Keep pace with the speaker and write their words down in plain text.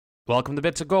Welcome to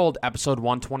Bits of Gold, episode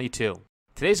 122.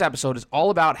 Today's episode is all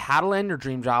about how to land your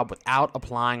dream job without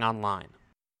applying online.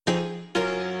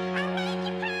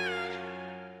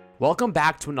 Welcome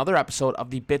back to another episode of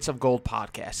the Bits of Gold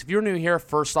podcast. If you're new here,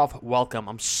 first off, welcome.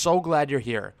 I'm so glad you're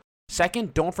here.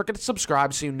 Second, don't forget to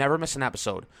subscribe so you never miss an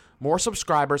episode. More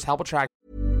subscribers help attract.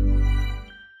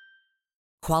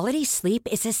 Quality sleep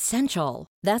is essential.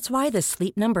 That's why the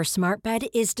Sleep Number Smart Bed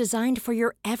is designed for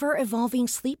your ever-evolving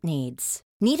sleep needs.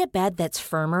 Need a bed that's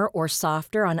firmer or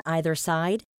softer on either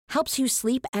side? Helps you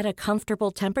sleep at a comfortable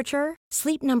temperature?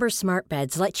 Sleep Number Smart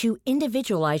Beds let you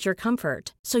individualize your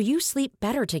comfort so you sleep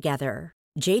better together.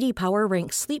 J.D. Power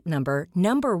ranks Sleep Number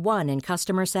number one in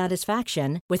customer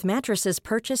satisfaction with mattresses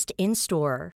purchased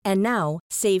in-store. And now,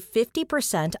 save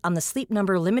 50% on the Sleep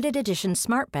Number Limited Edition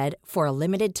Smart Bed for a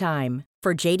limited time.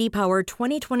 For J.D. Power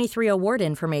 2023 award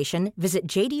information, visit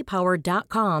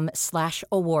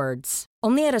jdpower.com/awards.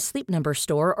 Only at a Sleep Number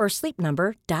store or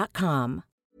sleepnumber.com.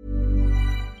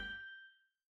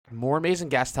 More amazing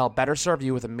guests to help better serve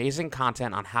you with amazing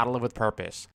content on how to live with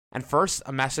purpose. And first,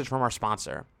 a message from our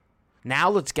sponsor. Now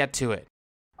let's get to it.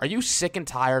 Are you sick and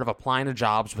tired of applying to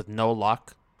jobs with no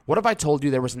luck? What if I told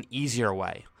you there was an easier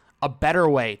way, a better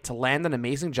way to land an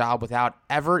amazing job without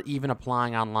ever even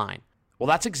applying online? Well,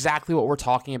 that's exactly what we're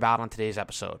talking about on today's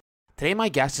episode. Today, my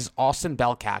guest is Austin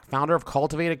Belkak, founder of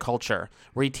Cultivated Culture,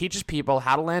 where he teaches people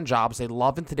how to land jobs they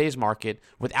love in today's market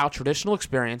without traditional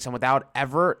experience and without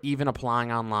ever even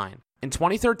applying online. In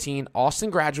 2013, Austin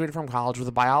graduated from college with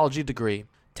a biology degree,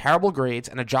 terrible grades,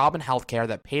 and a job in healthcare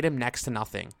that paid him next to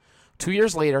nothing. 2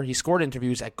 years later, he scored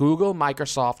interviews at Google,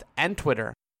 Microsoft, and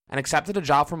Twitter, and accepted a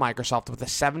job from Microsoft with a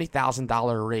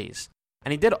 $70,000 raise.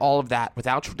 And he did all of that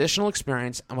without traditional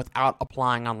experience and without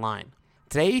applying online.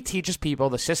 Today, he teaches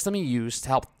people the system he used to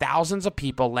help thousands of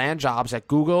people land jobs at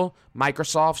Google,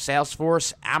 Microsoft,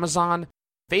 Salesforce, Amazon,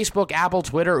 Facebook, Apple,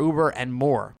 Twitter, Uber, and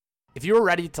more. If you're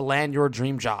ready to land your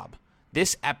dream job,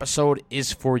 this episode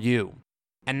is for you.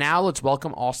 And now let's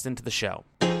welcome Austin to the show.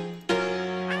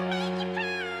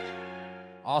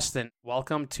 Austin,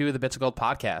 welcome to the Bits of Gold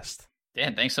podcast.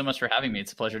 Dan, thanks so much for having me.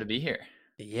 It's a pleasure to be here.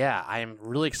 Yeah, I am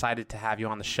really excited to have you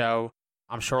on the show.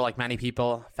 I'm sure like many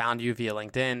people found you via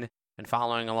LinkedIn and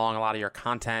following along a lot of your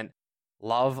content.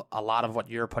 Love a lot of what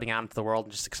you're putting out into the world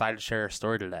and just excited to share your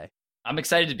story today. I'm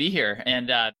excited to be here. And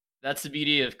that's the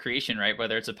beauty of creation, right?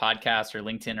 Whether it's a podcast or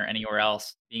LinkedIn or anywhere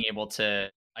else, being able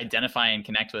to identify and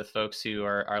connect with folks who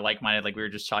are like-minded, like we were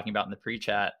just talking about in the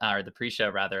pre-chat or the pre-show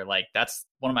rather. Like that's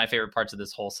one of my favorite parts of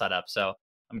this whole setup. So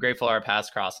I'm grateful our paths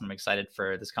crossed and I'm excited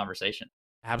for this conversation.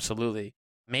 Absolutely.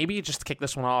 Maybe just to kick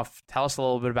this one off, tell us a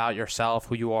little bit about yourself,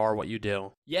 who you are, what you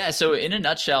do. Yeah, so in a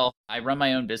nutshell, I run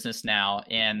my own business now,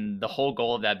 and the whole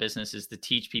goal of that business is to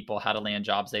teach people how to land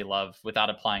jobs they love without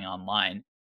applying online.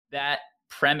 That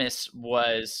premise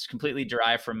was completely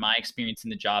derived from my experience in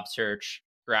the job search,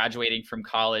 graduating from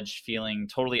college, feeling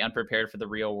totally unprepared for the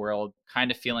real world,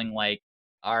 kind of feeling like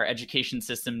our education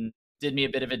system did me a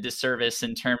bit of a disservice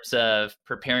in terms of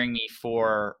preparing me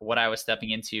for what I was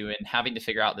stepping into and having to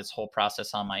figure out this whole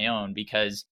process on my own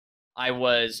because I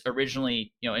was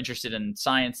originally, interested in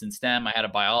science and STEM. I had a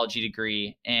biology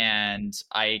degree and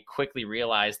I quickly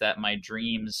realized that my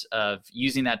dreams of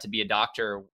using that to be a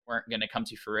doctor weren't going to come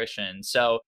to fruition.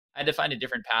 So I had to find a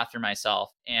different path for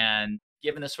myself. And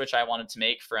given the switch I wanted to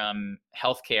make from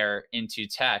healthcare into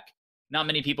tech, not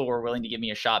many people were willing to give me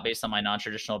a shot based on my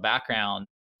non-traditional background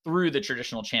through the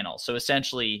traditional channels. So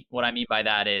essentially what I mean by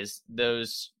that is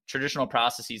those traditional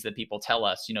processes that people tell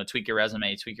us, tweak your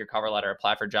resume, tweak your cover letter,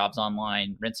 apply for jobs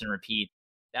online, rinse and repeat.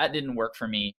 That didn't work for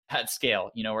me at scale.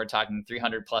 We're talking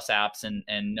 300 plus apps and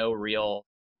no real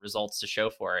results to show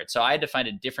for it. So I had to find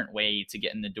a different way to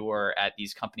get in the door at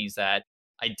these companies that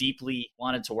I deeply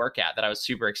wanted to work at, that I was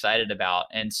super excited about.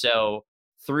 And so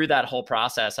through that whole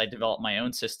process, I developed my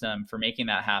own system for making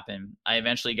that happen. I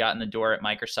eventually got in the door at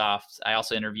Microsoft. I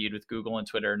also interviewed with Google and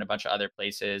Twitter and a bunch of other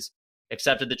places,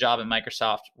 accepted the job at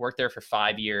Microsoft, worked there for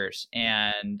 5 years.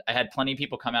 And I had plenty of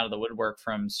people come out of the woodwork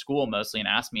from school mostly and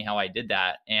ask me how I did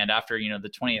that. And after, the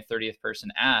 20th, 30th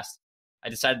person asked, I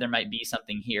decided there might be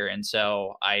something here. And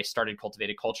so I started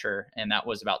Cultivated Culture, and that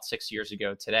was about 6 years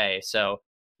ago today. So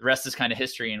the rest is kind of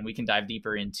history, and we can dive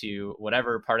deeper into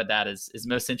whatever part of that is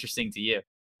most interesting to you.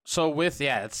 So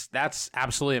that's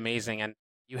absolutely amazing. And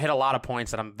you hit a lot of points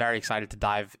that I'm very excited to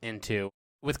dive into.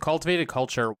 With Cultivated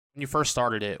Culture, when you first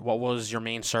started it, what was your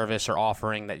main service or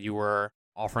offering that you were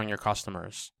offering your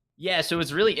customers? Yeah, so it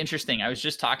was really interesting. I was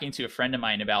just talking to a friend of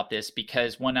mine about this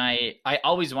because when I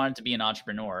always wanted to be an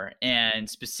entrepreneur, and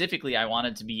specifically I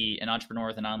wanted to be an entrepreneur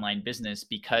with an online business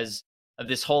because of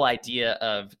this whole idea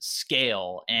of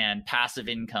scale and passive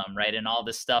income, right? And all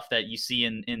this stuff that you see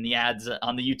in the ads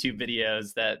on the YouTube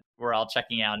videos that we're all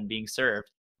checking out and being served.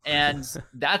 And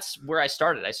that's where I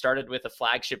started. I started with a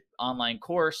flagship online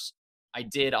course. I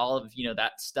did all of,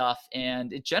 that stuff,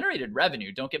 and it generated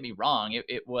revenue. Don't get me wrong.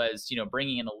 It was,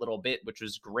 bringing in a little bit, which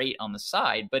was great on the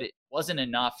side, but it wasn't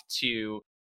enough to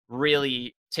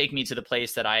really take me to the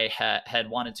place that I had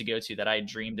wanted to go to, that I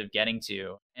dreamed of getting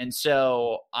to. And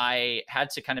so I had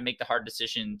to kind of make the hard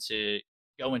decision to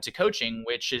go into coaching,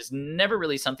 which is never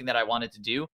really something that I wanted to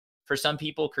do. For some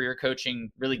people, career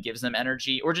coaching really gives them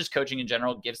energy, or just coaching in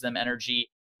general gives them energy,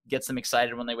 gets them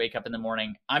excited when they wake up in the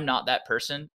morning. I'm not that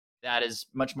person. That is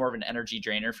much more of an energy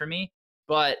drainer for me.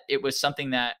 But it was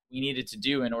something that we needed to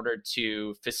do in order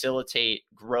to facilitate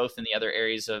growth in the other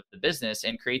areas of the business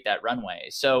and create that runway.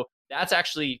 So that's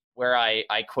actually where I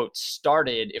quote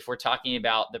started, if we're talking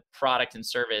about the product and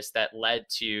service that led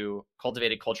to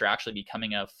Cultivated Culture actually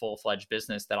becoming a full-fledged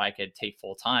business that I could take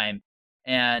full time.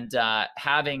 And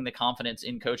having the confidence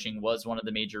in coaching was one of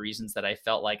the major reasons that I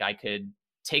felt like I could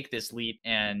take this leap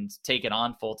and take it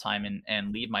on full time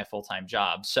and leave my full-time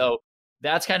job. So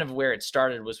that's kind of where it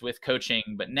started, was with coaching,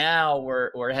 but now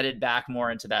we're headed back more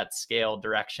into that scale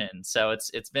direction. So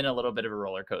it's been a little bit of a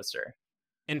roller coaster.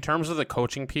 In terms of the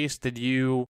coaching piece,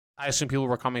 I assume people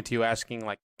were coming to you asking,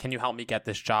 like, can you help me get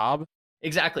this job?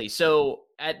 Exactly. So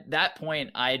at that point,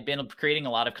 I had been creating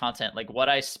a lot of content. Like, what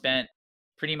I spent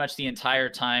pretty much the entire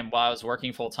time while I was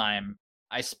working full time,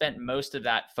 I spent most of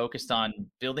that focused on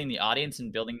building the audience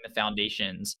and building the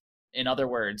foundations. In other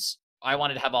words, I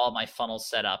wanted to have all of my funnels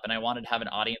set up, and I wanted to have an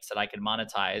audience that I could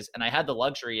monetize. And I had the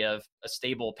luxury of a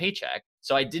stable paycheck.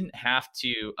 So I didn't have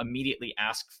to immediately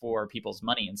ask for people's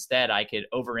money. Instead, I could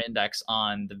over-index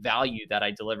on the value that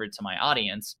I delivered to my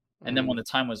audience. And then when the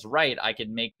time was right, I could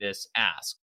make this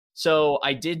ask. So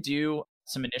I did do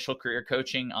some initial career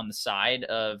coaching on the side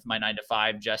of my 9 to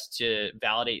 5 just to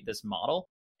validate this model.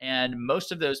 And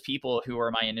most of those people who were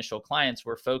my initial clients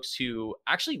were folks who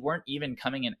actually weren't even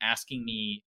coming and asking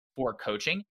me for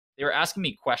coaching. They were asking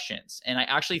me questions. And I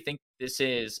actually think this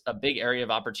is a big area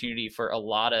of opportunity for a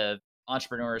lot of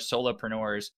entrepreneurs,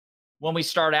 solopreneurs. When we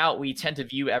start out, we tend to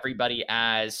view everybody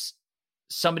as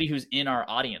somebody who's in our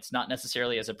audience, not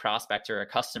necessarily as a prospect or a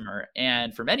customer.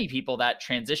 And for many people, that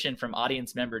transition from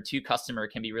audience member to customer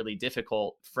can be really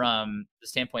difficult from the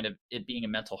standpoint of it being a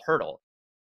mental hurdle.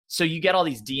 So you get all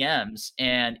these DMs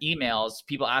and emails,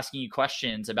 people asking you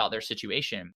questions about their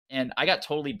situation. And I got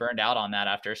totally burned out on that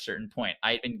after a certain point.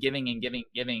 I had been giving and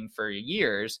giving for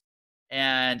years.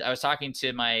 And I was talking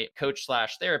to my coach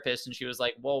 / therapist, and she was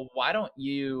like, well, why don't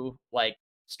you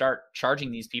start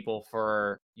charging these people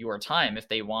for your time if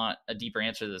they want a deeper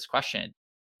answer to this question?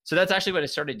 So that's actually what I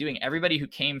started doing. Everybody who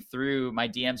came through my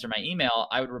DMs or my email,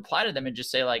 I would reply to them and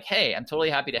just say, like, hey, I'm totally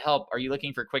happy to help. Are you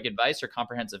looking for quick advice or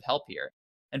comprehensive help here?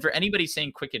 And for anybody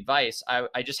saying quick advice,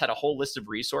 I just had a whole list of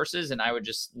resources, and I would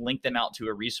just link them out to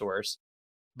a resource.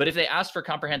 But if they asked for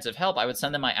comprehensive help, I would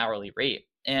send them my hourly rate.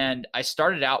 And I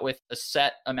started out with a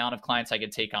set amount of clients I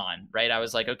could take on, right? I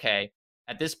was like, okay,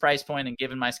 at this price point and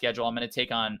given my schedule, I'm going to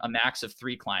take on a max of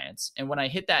 3 clients. And when I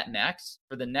hit that max,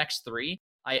 for the next 3,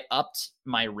 I upped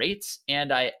my rates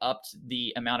and I upped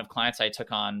the amount of clients I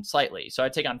took on slightly. So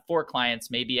I'd take on 4 clients,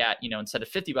 maybe at, instead of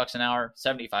 $50 an hour,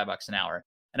 $75 an hour.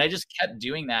 And I just kept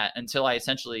doing that until I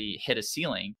essentially hit a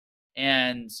ceiling.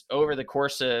 And over the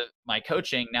course of my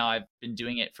coaching, now I've been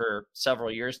doing it for several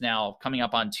years now, coming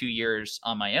up on 2 years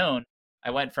on my own.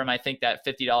 I went from, I think, that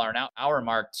 $50 an hour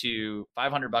mark to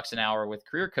 $500 an hour with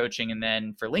career coaching. And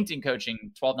then for LinkedIn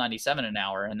coaching, $12.97 an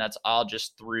hour. And that's all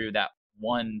just through that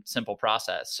one simple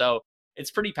process. So it's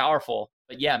pretty powerful.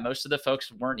 But yeah, most of the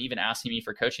folks weren't even asking me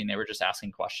for coaching. They were just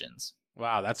asking questions.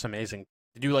 Wow, that's amazing.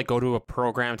 Did you go to a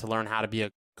program to learn how to be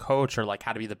a coach, or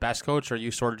how to be the best coach, or you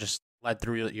sort of just led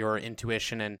through your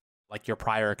intuition and your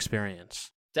prior experience?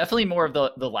 Definitely more of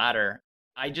the latter.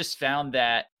 I just found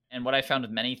that, and what I found with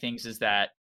many things is that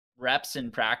reps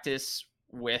and practice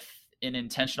with an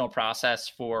intentional process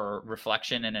for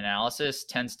reflection and analysis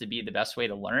tends to be the best way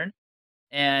to learn.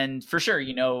 And for sure,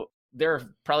 there are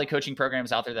probably coaching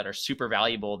programs out there that are super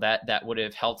valuable that would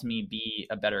have helped me be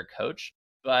a better coach.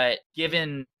 But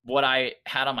given what I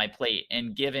had on my plate,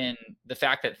 and given the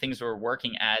fact that things were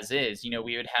working as is,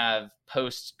 we would have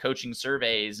post-coaching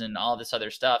surveys and all this other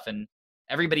stuff, and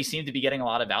everybody seemed to be getting a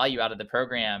lot of value out of the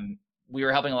program. We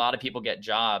were helping a lot of people get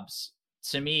jobs.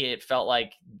 To me, it felt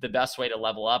like the best way to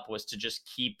level up was to just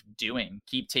keep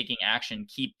taking action,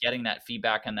 keep getting that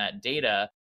feedback and that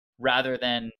data, rather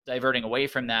than diverting away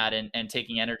from that and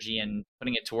taking energy and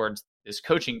putting it towards this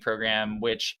coaching program,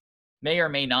 which may or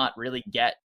may not really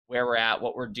get where we're at,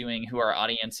 what we're doing, who our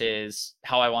audience is,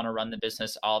 how I want to run the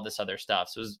business, all this other stuff.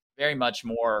 So it was very much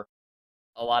more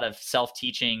a lot of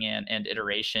self-teaching and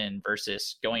iteration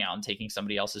versus going out and taking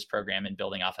somebody else's program and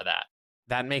building off of that.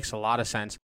 That makes a lot of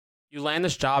sense. You land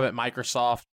this job at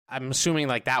Microsoft. I'm assuming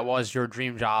like that was your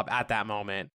dream job at that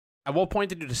moment. At what point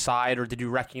did you decide, or did you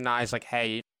recognize like,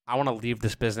 hey, I want to leave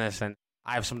this business and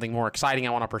I have something more exciting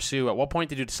I want to pursue? At what point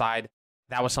did you decide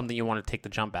that was something you wanted to take the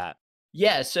jump at?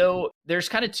 Yeah, so there's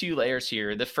kind of two layers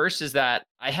here. The first is that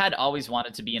I had always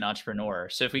wanted to be an entrepreneur.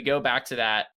 So if we go back to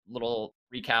that little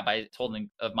recap I told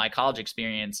of my college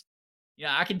experience,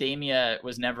 academia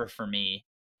was never for me.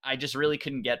 I just really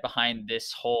couldn't get behind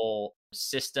this whole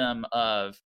system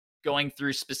of going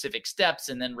through specific steps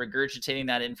and then regurgitating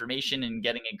that information and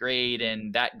getting a grade,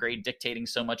 and that grade dictating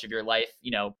so much of your life,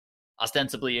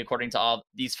 ostensibly according to all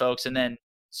these folks. And then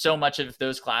so much of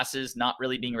those classes not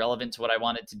really being relevant to what I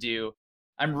wanted to do.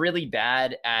 I'm really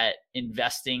bad at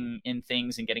investing in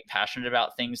things and getting passionate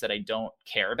about things that I don't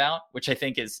care about, which I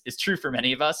think is true for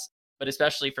many of us, but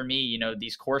especially for me,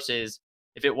 these courses,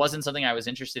 if it wasn't something I was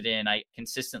interested in, I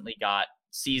consistently got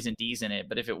C's and D's in it.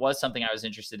 But if it was something I was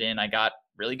interested in, I got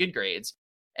really good grades.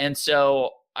 And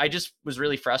so I just was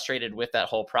really frustrated with that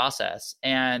whole process.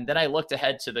 And then I looked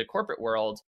ahead to the corporate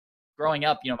world. Growing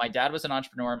up, my dad was an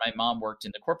entrepreneur, my mom worked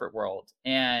in the corporate world.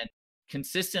 And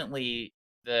consistently,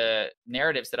 the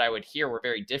narratives that I would hear were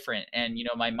very different. And,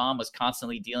 my mom was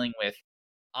constantly dealing with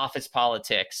office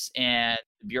politics and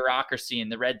bureaucracy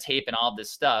and the red tape and all of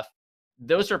this stuff.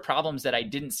 Those were problems that I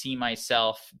didn't see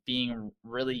myself being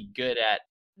really good at,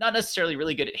 not necessarily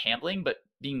really good at handling, but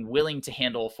being willing to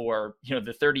handle for,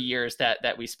 the 30 years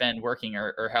that we spend working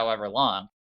or however long.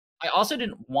 I also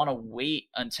didn't want to wait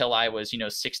until I was,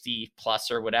 60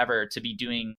 plus or whatever to be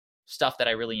doing stuff that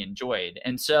I really enjoyed.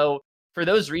 And so for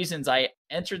those reasons, I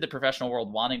entered the professional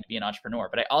world wanting to be an entrepreneur,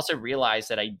 but I also realized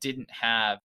that I didn't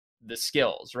have the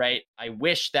skills, right? I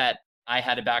wish that I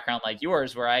had a background like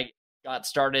yours where I got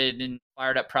started and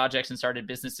fired up projects and started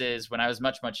businesses when I was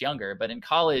much, much younger. But in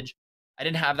college, I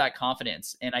didn't have that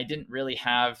confidence, and I didn't really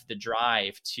have the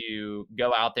drive to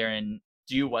go out there and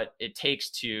do what it takes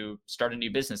to start a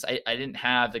new business. I didn't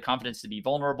have the confidence to be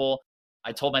vulnerable.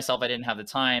 I told myself I didn't have the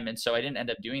time. And so I didn't end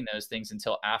up doing those things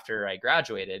until after I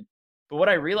graduated. But what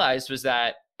I realized was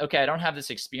that, okay, I don't have this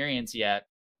experience yet,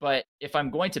 but if I'm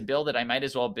going to build it, I might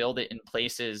as well build it in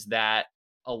places that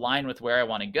align with where I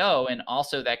want to go, and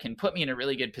also that can put me in a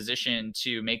really good position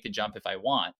to make the jump if I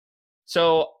want.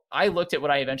 So I looked at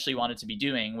what I eventually wanted to be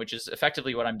doing, which is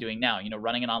effectively what I'm doing now,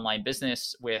 running an online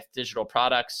business with digital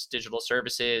products, digital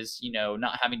services,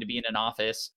 not having to be in an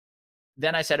office.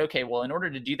 Then I said, okay, well, in order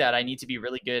to do that, I need to be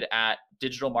really good at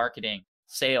digital marketing,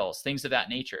 sales, things of that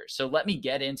nature. So let me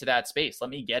get into that space. Let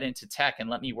me get into tech and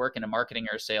let me work in a marketing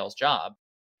or sales job.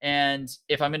 And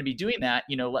if I'm going to be doing that,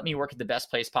 let me work at the best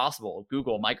place possible,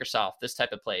 Google, Microsoft, this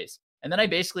type of place. And then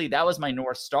that was my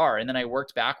North Star. And then I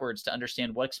worked backwards to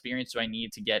understand what experience do I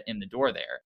need to get in the door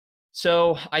there.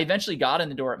 So I eventually got in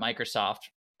the door at Microsoft,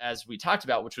 as we talked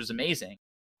about, which was amazing.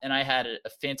 And I had a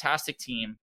fantastic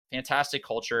team, fantastic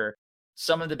culture.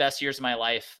 Some of the best years of my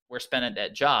life were spent at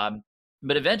that job.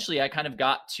 But eventually I kind of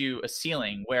got to a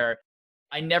ceiling where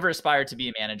I never aspired to be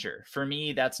a manager. For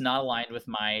me, that's not aligned with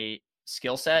my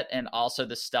skill set and also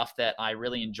the stuff that I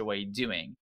really enjoy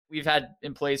doing. We've had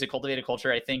employees that cultivate a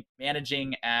culture. I think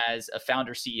managing as a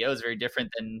founder CEO is very different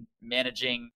than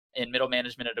managing in middle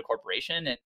management at a corporation.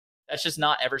 And that's just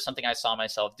not ever something I saw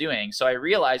myself doing. So I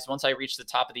realized once I reached the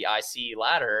top of the IC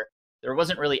ladder, there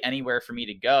wasn't really anywhere for me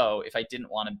to go if I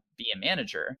didn't want to be a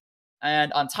manager.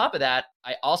 And on top of that,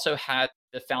 I also had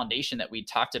the foundation that we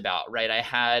talked about, right? I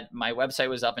had my website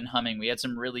was up and humming. We had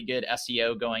some really good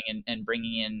SEO going and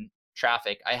bringing in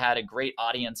traffic. I had a great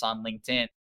audience on LinkedIn.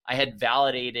 I had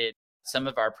validated some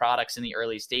of our products in the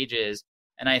early stages.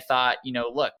 And I thought,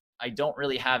 look, I don't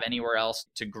really have anywhere else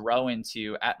to grow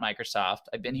into at Microsoft.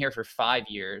 I've been here for 5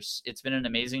 years. It's been an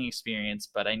amazing experience,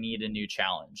 but I need a new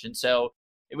challenge. And so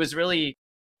it was really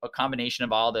a combination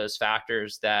of all those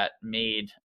factors that made,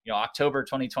 October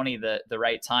 2020 the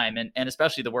right time. And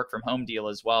especially the work from home deal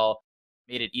as well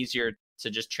made it easier to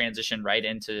just transition right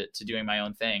into doing my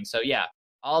own thing. So yeah,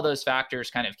 all those factors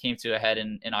kind of came to a head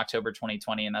in October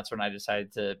 2020. And that's when I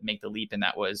decided to make the leap. And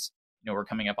that was, we're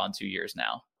coming up on 2 years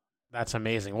now. That's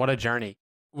amazing. What a journey.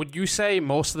 Would you say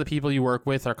most of the people you work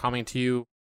with are coming to you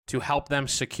to help them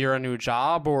secure a new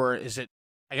job? Or is it,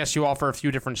 I guess you offer a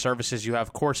few different services. You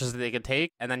have courses that they could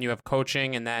take, and then you have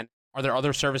coaching. And then are there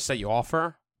other services that you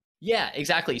offer? Yeah,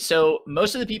 exactly. So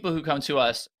most of the people who come to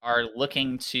us are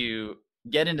looking to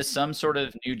get into some sort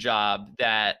of new job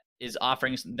that is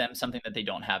offering them something that they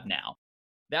don't have now.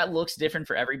 that looks different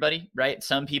for everybody, right?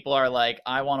 Some people are like,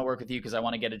 I want to work with you because I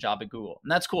want to get a job at Google.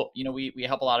 And that's cool. We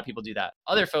help a lot of people do that.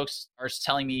 Other folks are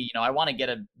telling me, I want to get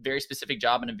a very specific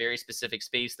job in a very specific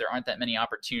space. There aren't that many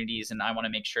opportunities, and I want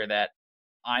to make sure that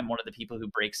I'm one of the people who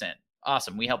breaks in.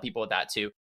 Awesome. We help people with that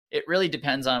too. It really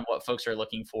depends on what folks are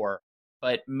looking for.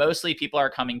 But mostly people are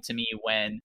coming to me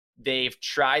when they've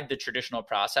tried the traditional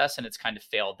process and it's kind of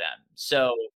failed them.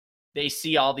 So they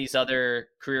see all these other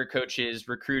career coaches,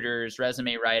 recruiters,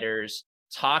 resume writers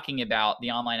talking about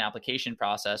the online application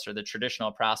process or the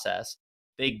traditional process.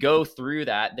 They go through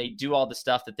that, they do all the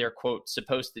stuff that they're, quote,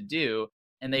 supposed to do,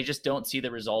 and they just don't see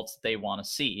the results that they want to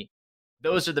see.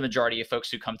 Those are the majority of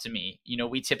folks who come to me.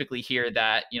 We typically hear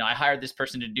that, I hired this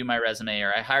person to do my resume,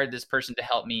 or I hired this person to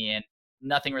help me, and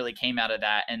nothing really came out of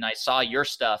that. And I saw your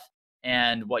stuff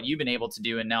and what you've been able to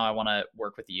do, and now I want to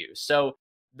work with you. So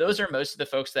those are most of the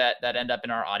folks that end up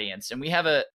in our audience. And we have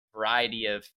a variety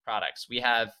of products. We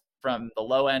have, from the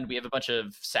low end, we have a bunch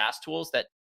of SaaS tools that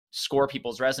score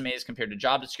people's resumes compared to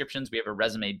job descriptions. We have a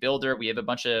resume builder. We have a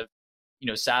bunch of,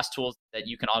 SaaS tools that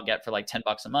you can all get for like $10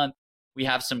 a month. We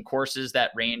have some courses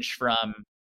that range from,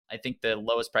 I think the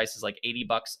lowest price is like $80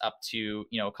 up to,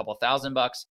 a couple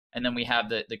 $1,000. And then we have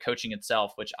the coaching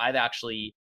itself, which I've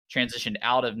actually transitioned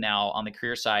out of now on the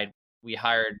career side. We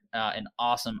hired an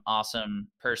awesome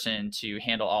person to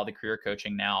handle all the career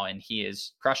coaching now, and he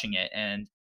is crushing it. And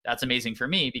that's amazing for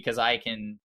me because I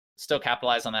can still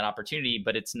capitalize on that opportunity,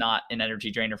 but it's not an energy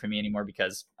drainer for me anymore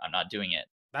because I'm not doing it.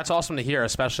 That's awesome to hear,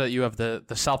 especially that you have the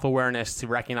self-awareness to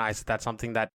recognize that that's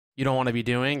something that you don't want to be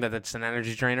doing, that it's an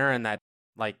energy drainer, and that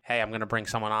like, hey, I'm going to bring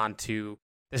someone on to,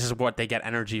 this is what they get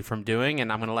energy from doing,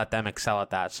 and I'm going to let them excel at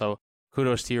that. So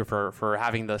kudos to you for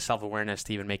having the self-awareness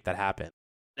to even make that happen.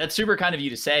 That's super kind of you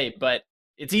to say, but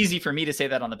it's easy for me to say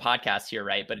that on the podcast here,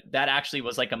 right? But that actually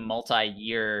was like a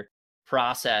multi-year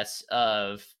process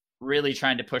of really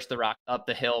trying to push the rock up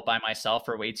the hill by myself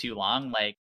for way too long.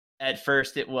 Like at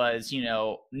first it was,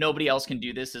 nobody else can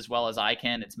do this as well as I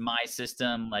can. It's my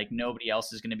system. Like nobody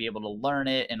else is going to be able to learn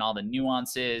it and all the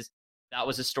nuances. That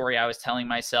was a story I was telling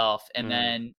myself. And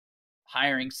then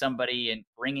hiring somebody and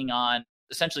bringing on,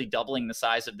 essentially doubling the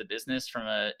size of the business from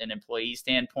an employee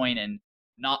standpoint, and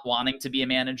not wanting to be a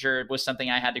manager was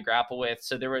something I had to grapple with.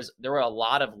 So there were a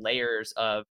lot of layers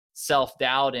of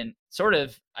self-doubt and sort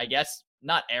of, I guess,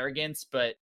 not arrogance,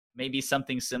 but maybe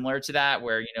something similar to that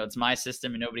where, it's my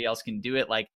system and nobody else can do it.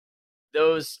 Like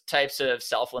those types of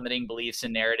self-limiting beliefs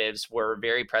and narratives were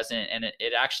very present. And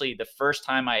it actually, the first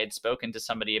time I had spoken to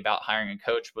somebody about hiring a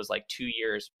coach was like 2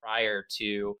 years prior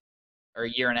to, or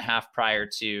a year and a half prior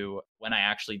to when I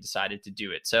actually decided to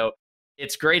do it. So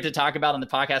it's great to talk about on the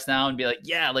podcast now and be like,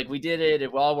 yeah, like we did it.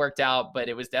 It all worked out, but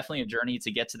it was definitely a journey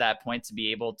to get to that point to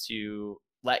be able to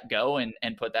let go and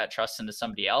put that trust into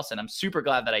somebody else. And I'm super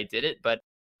glad that I did it, but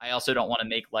I also don't want to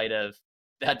make light of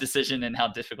that decision and how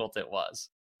difficult it was.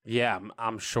 Yeah,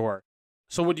 I'm sure.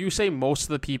 So would you say most of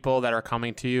the people that are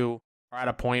coming to you are at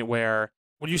a point where,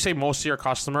 would you say most of your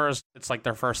customers, it's like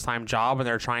their first time job and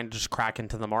they're trying to just crack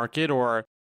into the market? Or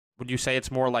would you say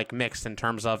it's more like mixed in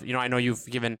terms of, I know you've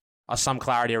given some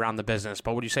clarity around the business,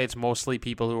 but would you say it's mostly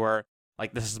people who are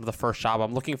like, this is the first job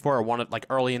I'm looking for, or one like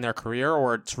early in their career,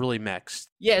 or it's really mixed?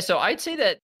 Yeah, so I'd say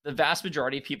that the vast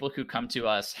majority of people who come to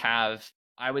us have,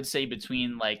 I would say,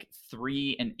 between like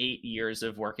 3 and 8 years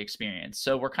of work experience.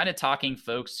 So we're kind of talking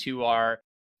folks who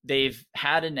they've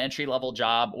had an entry level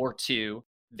job or two.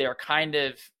 They're kind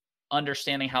of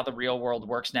understanding how the real world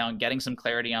works now and getting some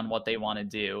clarity on what they want to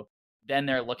do. Then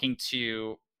they're looking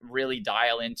to really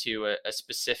dial into a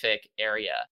specific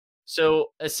area. So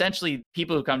essentially,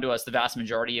 people who come to us, the vast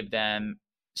majority of them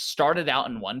started out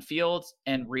in one field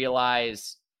and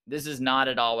realize this is not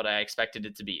at all what I expected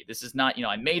it to be. This is not,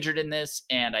 I majored in this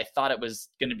and I thought it was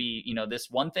going to be, this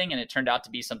one thing, and it turned out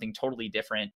to be something totally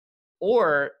different.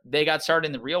 Or they got started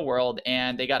in the real world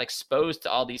and they got exposed to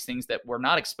all these things that we're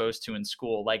not exposed to in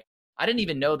school. Like I didn't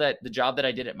even know that the job that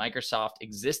I did at Microsoft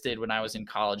existed when I was in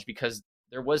college because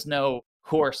there was no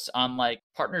course on like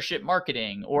partnership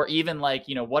marketing or even like,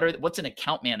 what's an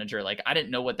account manager? Like I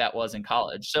didn't know what that was in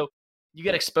college. So you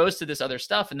get exposed to this other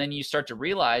stuff and then you start to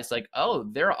realize like, oh,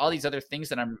 there are all these other things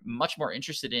that I'm much more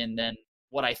interested in than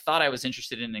what I thought I was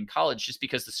interested in college, just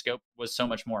because the scope was so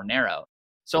much more narrow.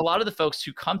 So a lot of the folks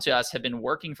who come to us have been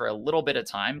working for a little bit of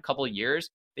time, a couple of years.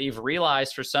 They've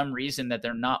realized for some reason that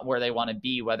they're not where they want to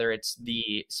be, whether it's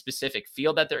the specific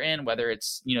field that they're in, whether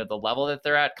it's, the level that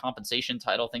they're at, compensation,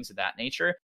 title, things of that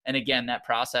nature. And again, that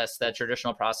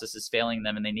traditional process is failing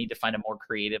them and they need to find a more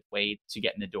creative way to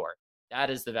get in the door. That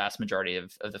is the vast majority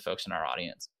of the folks in our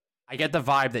audience. I get the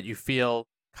vibe that you feel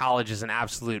college is an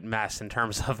absolute mess in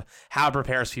terms of how it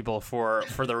prepares people for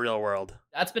the real world.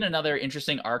 That's been another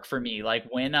interesting arc for me. Like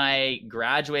when I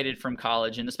graduated from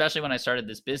college, and especially when I started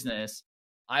this business,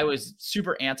 I was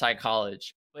super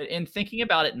anti-college. But in thinking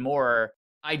about it more,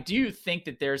 I do think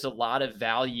that there's a lot of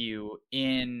value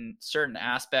in certain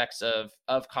aspects of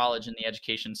college and the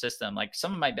education system. Like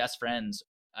some of my best friends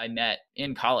I met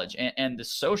in college, and the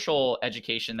social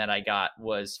education that I got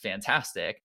was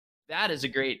fantastic. That is a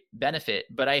great benefit.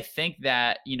 But I think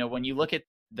that, when you look at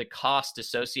the cost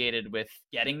associated with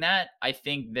getting that, I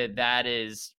think that that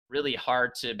is really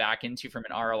hard to back into from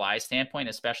an ROI standpoint,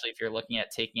 especially if you're looking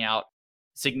at taking out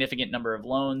significant number of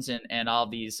loans and all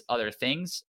these other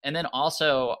things. And then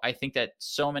also, I think that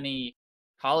so many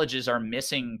colleges are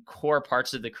missing core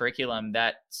parts of the curriculum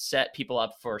that set people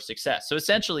up for success. So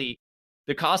essentially,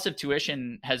 the cost of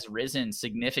tuition has risen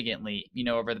significantly,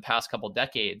 over the past couple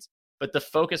decades, but the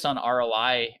focus on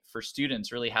ROI for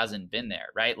students really hasn't been there,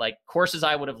 right? Like courses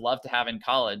I would have loved to have in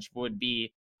college would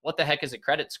be, what the heck is a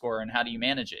credit score and how do you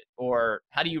manage it? Or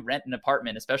how do you rent an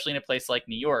apartment, especially in a place like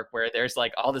New York, where there's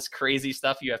like all this crazy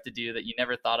stuff you have to do that you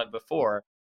never thought of before?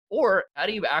 Or how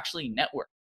do you actually network?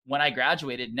 When I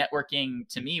graduated, networking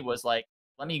to me was like,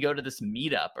 let me go to this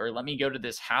meetup, or let me go to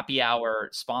this happy hour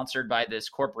sponsored by this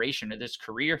corporation or this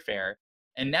career fair.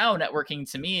 And now networking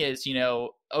to me is,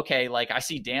 okay, like I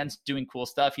see Dan's doing cool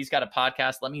stuff. He's got a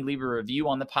podcast. Let me leave a review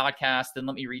on the podcast, and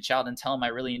let me reach out and tell him I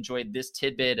really enjoyed this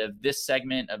tidbit of this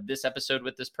segment of this episode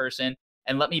with this person.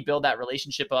 And let me build that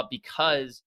relationship up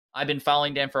because I've been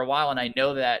following Dan for a while and I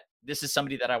know that this is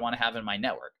somebody that I want to have in my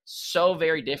network. So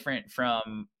very different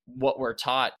from what we're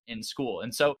taught in school.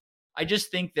 And so I just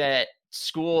think that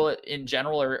school in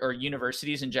general, or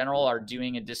universities in general, are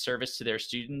doing a disservice to their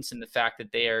students in the fact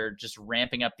that they are just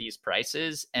ramping up these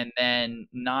prices and then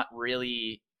not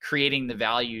really creating the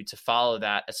value to follow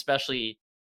that, especially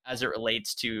as it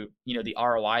relates to, the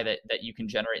ROI that you can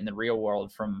generate in the real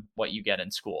world from what you get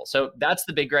in school. So that's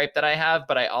the big gripe that I have,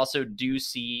 but I also do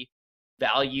see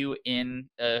value in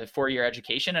a four-year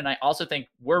education. And I also think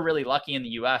we're really lucky in the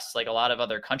US, like a lot of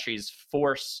other countries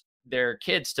force their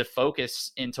kids to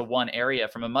focus into one area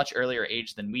from a much earlier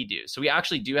age than we do. So we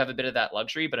actually do have a bit of that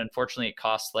luxury, but unfortunately it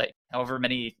costs like however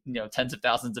many, tens of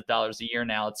thousands of dollars a year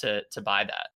now to buy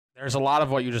that. There's a lot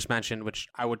of what you just mentioned, which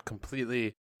I would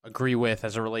completely agree with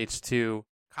as it relates to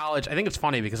college. I think it's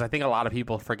funny because I think a lot of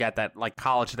people forget that like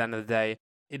college at the end of the day,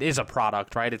 it is a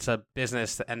product, right? It's a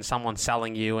business and someone's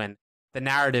selling you, and the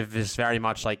narrative is very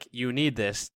much like you need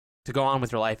this to go on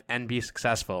with your life and be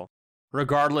successful,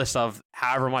 regardless of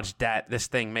however much debt this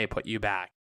thing may put you back.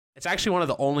 It's actually one of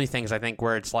the only things I think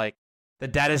where it's like the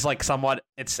debt is like somewhat,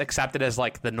 it's accepted as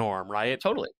like the norm, right?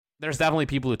 Totally. There's definitely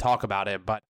people who talk about it,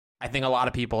 but I think a lot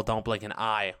of people don't blink an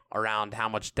eye around how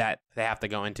much debt they have to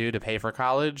go into to pay for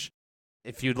college.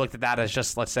 If you looked at that as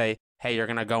just, let's say, hey, you're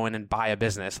going to go in and buy a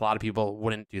business, a lot of people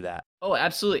wouldn't do that. Oh,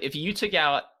 absolutely. If you took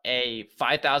out a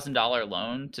 $5,000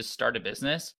 loan to start a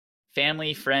business,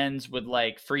 family, friends would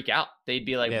like freak out. They'd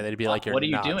be like, yeah, they'd be like, what are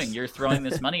you nuts. doing? You're throwing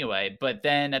this money away. But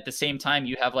then at the same time,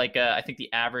 you have like, I think the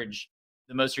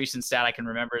most recent stat I can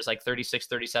remember is like 36,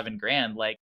 37 grand.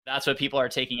 Like that's what people are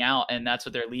taking out and that's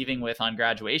what they're leaving with on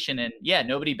graduation. And yeah,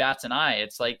 nobody bats an eye.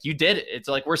 It's like, you did it. It's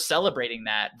like, we're celebrating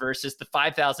that versus the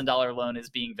 $5,000 loan is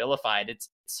being vilified. It's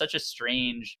such a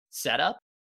strange setup.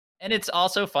 And it's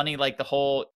also funny, like the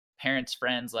whole parents,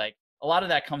 friends, like a lot of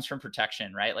that comes from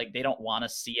protection, right? Like they don't want to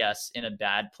see us in a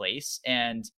bad place.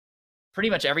 And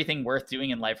pretty much everything worth doing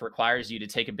in life requires you to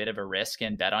take a bit of a risk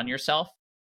and bet on yourself.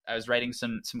 I was writing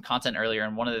some content earlier,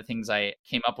 and one of the things I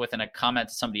came up with in a comment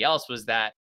to somebody else was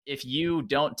that if you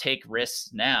don't take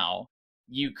risks now,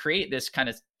 you create this kind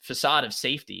of facade of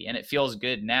safety and it feels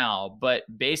good now. But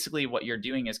basically what you're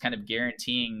doing is kind of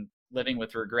guaranteeing living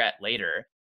with regret later.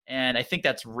 And I think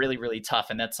that's really, really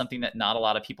tough. And that's something that not a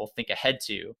lot of people think ahead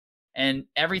to. And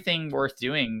everything worth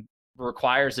doing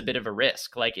requires a bit of a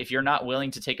risk. Like if you're not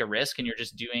willing to take a risk and you're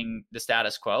just doing the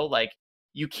status quo, like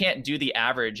you can't do the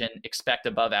average and expect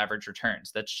above average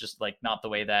returns. That's just like not the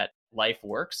way that life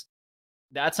works.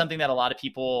 That's something that a lot of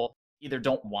people either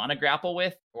don't want to grapple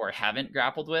with or haven't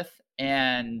grappled with.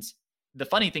 And the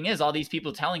funny thing is, all these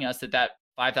people telling us that that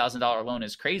 $5,000 loan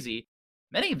is crazy,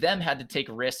 many of them had to take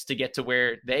risks to get to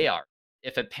where they are.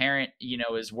 If a parent,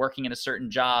 is working in a certain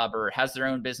job or has their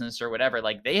own business or whatever,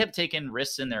 like they have taken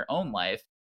risks in their own life.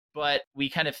 But we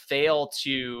kind of fail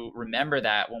to remember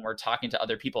that when we're talking to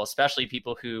other people, especially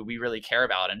people who we really care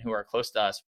about and who are close to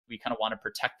us. We kind of want to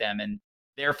protect them. And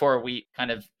therefore, we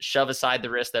kind of shove aside the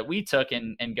risk that we took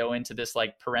and go into this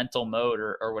like parental mode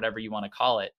or whatever you want to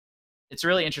call it. It's a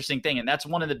really interesting thing. And that's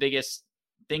one of the biggest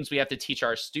things we have to teach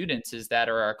our students is that,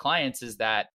 or our clients is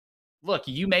that, look,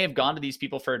 you may have gone to these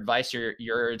people for advice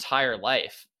your entire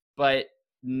life, but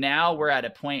now we're at a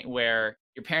point where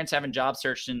your parents haven't job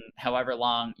searched in however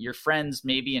long, your friends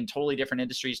may be in totally different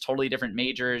industries, totally different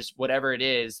majors, whatever it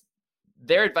is,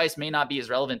 their advice may not be as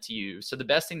relevant to you. So the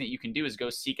best thing that you can do is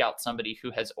go seek out somebody who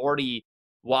has already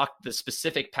walked the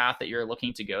specific path that you're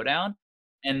looking to go down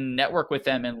and network with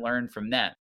them and learn from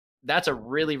them. That's a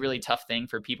really, really tough thing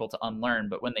for people to unlearn.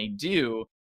 But when they do,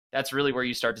 that's really where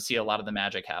you start to see a lot of the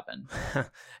magic happen.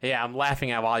 Yeah, I'm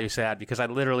laughing at while you say that because I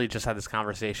literally just had this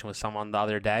conversation with someone the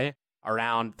other day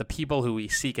around the people who we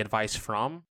seek advice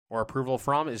from or approval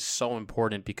from is so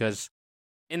important because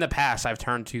in the past, I've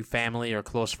turned to family or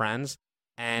close friends.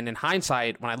 And in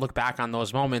hindsight, when I look back on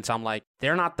those moments, I'm like,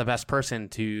 they're not the best person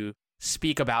to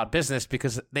speak about business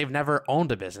because they've never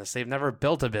owned a business. They've never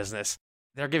built a business.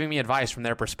 They're giving me advice from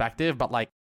their perspective, but like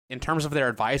in terms of their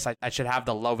advice, I should have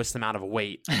the lowest amount of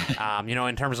weight,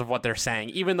 in terms of what they're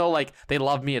saying, even though like they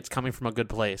love me, it's coming from a good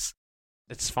place.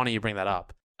 It's funny you bring that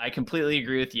up. I completely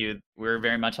agree with you. We're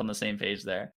very much on the same page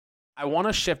there. I want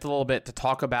to shift a little bit to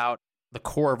talk about the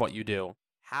core of what you do.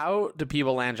 How do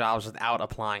people land jobs without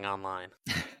applying online?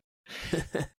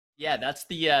 Yeah, that's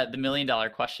the $1 million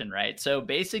question, right? So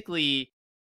basically,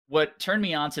 what turned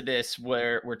me onto this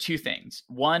were two things.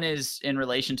 One is in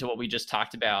relation to what we just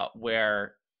talked about,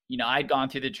 where I'd gone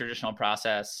through the traditional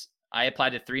process. I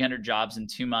applied to 300 jobs in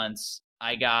 2 months.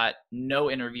 I got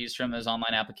no interviews from those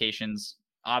online applications.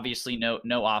 Obviously,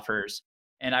 no offers.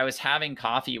 And I was having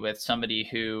coffee with somebody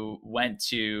who went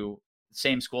to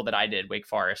same school that I did, Wake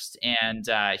Forest. And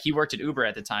he worked at Uber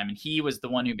at the time. And he was the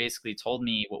one who basically told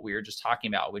me what we were just talking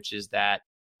about, which is that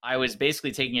I was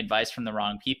basically taking advice from the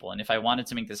wrong people. And if I wanted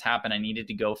to make this happen, I needed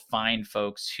to go find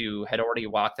folks who had already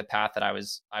walked the path that I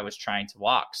was trying to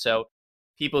walk. So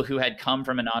people who had come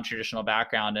from a non-traditional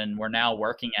background and were now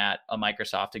working at a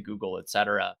Microsoft, a Google, et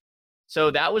cetera.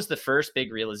 So that was the first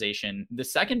big realization. The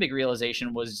second big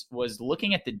realization was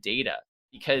looking at the data,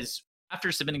 because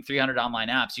after submitting 300 online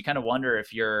apps, you kind of wonder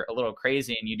if you're a little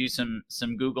crazy, and you do some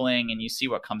Googling and you see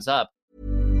what comes up.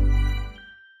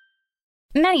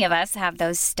 Many of us have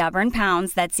those stubborn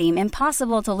pounds that seem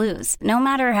impossible to lose, no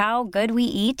matter how good we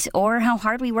eat or how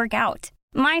hard we work out.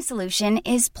 My solution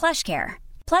is PlushCare.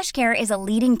 PlushCare is a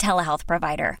leading telehealth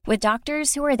provider with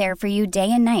doctors who are there for you day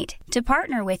and night to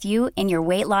partner with you in your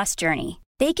weight loss journey.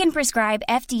 They can prescribe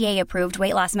FDA-approved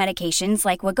weight loss medications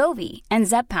like Wegovy and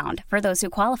Zepbound for those who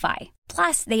qualify.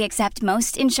 Plus, they accept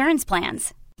most insurance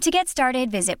plans. To get started,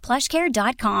 visit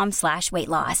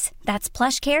plushcare.com/weightloss. That's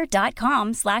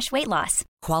plushcare.com/weightloss.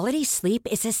 Quality sleep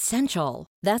is essential.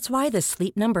 That's why the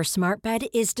Sleep Number Smart Bed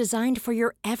is designed for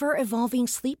your ever-evolving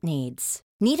sleep needs.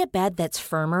 Need a bed that's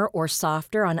firmer or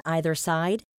softer on either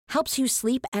side? Helps you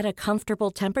sleep at a comfortable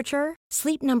temperature?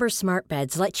 Sleep Number Smart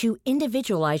Beds let you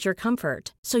individualize your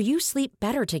comfort so you sleep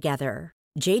better together.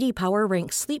 J.D. Power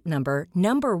ranks Sleep Number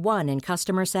number 1 in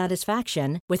customer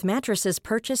satisfaction with mattresses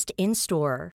purchased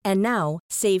in-store. And now,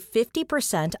 save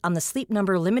 50% on the Sleep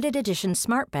Number Limited Edition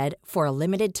Smart Bed for a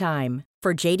limited time.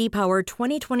 For J.D. Power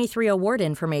 2023 award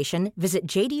information, visit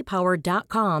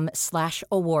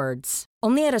jdpower.com/awards.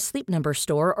 Only at a Sleep Number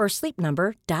store or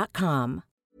sleepnumber.com.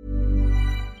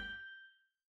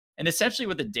 And essentially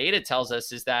what the data tells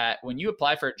us is that when you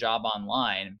apply for a job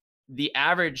online, the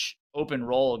average open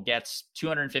role gets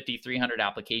 250, 300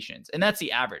 applications. And that's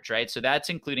the average, right? So that's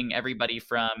including everybody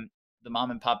from the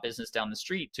mom and pop business down the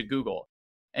street to Google.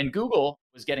 And Google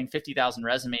was getting 50,000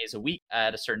 resumes a week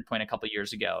at a certain point a couple of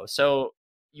years ago. So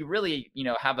you really,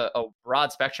 have a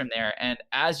broad spectrum there. And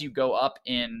as you go up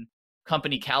in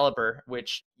company caliber,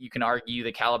 which you can argue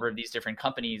the caliber of these different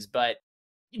companies, but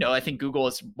I think Google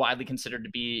is widely considered to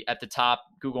be at the top.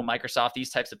 Google, Microsoft, these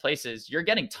types of places, you're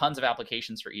getting tons of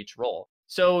applications for each role.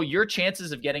 So your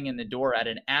chances of getting in the door at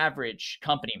an average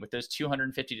company with those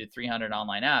 250 to 300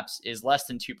 online apps is less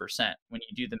than 2% when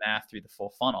you do the math through the full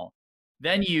funnel.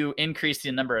 Then you increase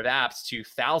the number of apps to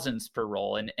thousands per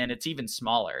role, and it's even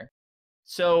smaller.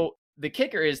 So the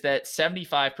kicker is that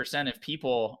 75% of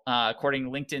people, according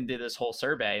to LinkedIn, did this whole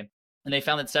survey, and they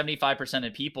found that 75%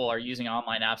 of people are using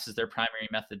online apps as their primary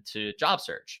method to job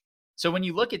search. So when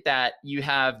you look at that, you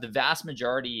have the vast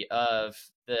majority of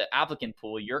the applicant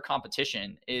pool, your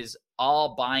competition, is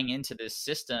all buying into this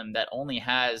system that only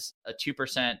has a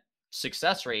 2%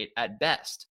 success rate at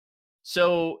best.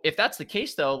 So if that's the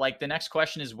case, though, like the next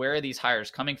question is, where are these hires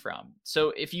coming from?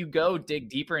 So if you go dig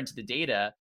deeper into the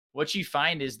data, what you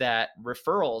find is that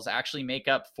referrals actually make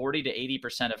up 40 to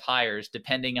 80% of hires,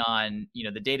 depending on,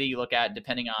 the data you look at,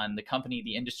 depending on the company,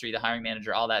 the industry, the hiring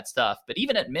manager, all that stuff. But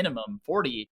even at minimum,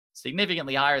 40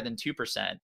 significantly higher than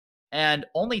 2%. And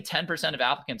only 10% of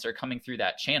applicants are coming through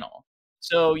that channel.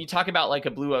 So you talk about like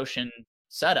a blue ocean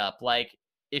setup, like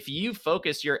if you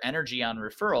focus your energy on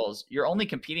referrals, you're only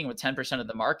competing with 10% of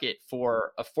the market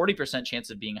for a 40% chance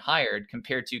of being hired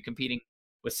compared to competing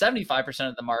with 75%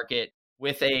 of the market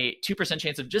with a 2%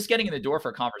 chance of just getting in the door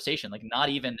for a conversation, like not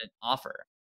even an offer.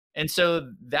 And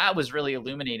so that was really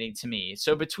illuminating to me.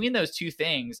 So between those two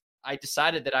things, I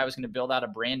decided that I was going to build out a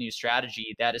brand new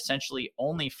strategy that essentially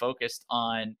only focused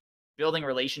on building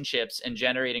relationships and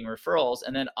generating referrals,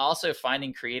 and then also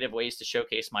finding creative ways to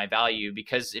showcase my value,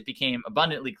 because it became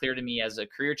abundantly clear to me as a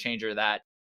career changer that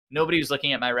nobody was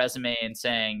looking at my resume and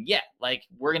saying, yeah, like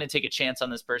we're going to take a chance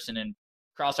on this person and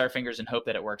cross our fingers and hope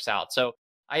that it works out. So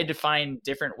I had to find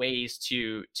different ways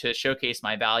to showcase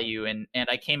my value. And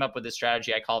I came up with this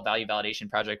strategy I call Value Validation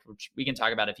Project, which we can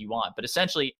talk about if you want. But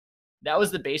essentially, that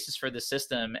was the basis for the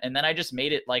system. And then I just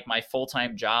made it like my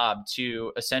full-time job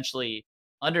to essentially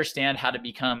understand how to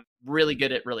become really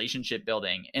good at relationship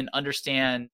building and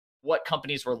understand what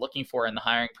companies were looking for in the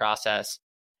hiring process.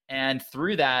 And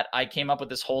through that, I came up with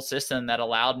this whole system that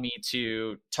allowed me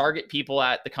to target people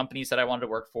at the companies that I wanted to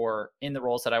work for in the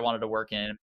roles that I wanted to work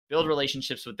in, build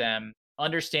relationships with them,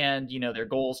 understand, their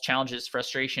goals, challenges,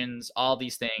 frustrations, all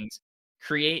these things,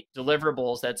 create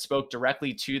deliverables that spoke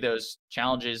directly to those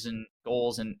challenges and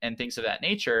goals and things of that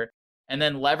nature, and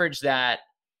then leverage that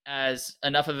as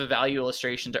enough of a value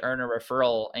illustration to earn a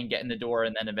referral and get in the door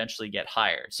and then eventually get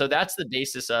hired. So that's the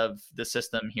basis of the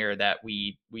system here that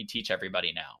we teach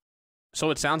everybody now. So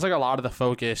it sounds like a lot of the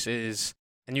focus is,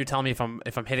 and you tell me if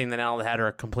I'm hitting the nail on the head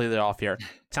or completely off here.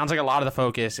 It sounds like a lot of the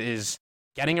focus is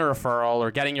getting a referral or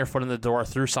getting your foot in the door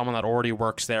through someone that already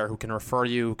works there who can refer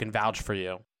you, who can vouch for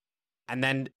you, and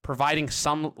then providing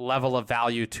some level of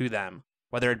value to them,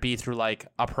 whether it be through like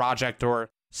a project or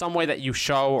some way that you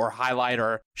show or highlight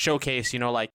or showcase,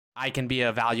 like I can be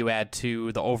a value add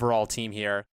to the overall team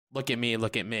here. Look at me,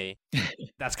 look at me.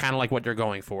 That's kind of like what you're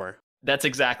going for. That's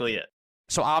exactly it.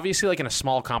 So obviously, like in a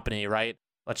small company, right?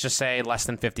 Let's just say less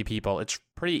than 50 people. It's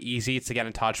pretty easy to get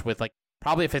in touch with like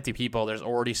probably 50 people. There's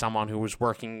already someone who was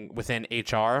working within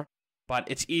HR, but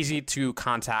it's easy to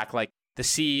contact like the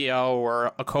CEO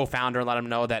or a co-founder, let them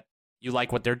know that you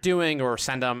like what they're doing, or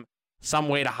send them some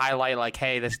way to highlight like,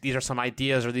 hey, these are some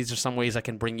ideas, or these are some ways that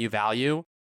can bring you value.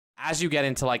 As you get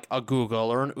into like a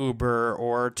Google or an Uber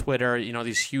or Twitter,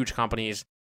 these huge companies,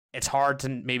 it's hard to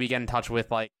maybe get in touch with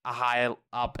like a high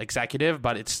up executive,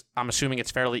 but I'm assuming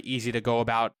it's fairly easy to go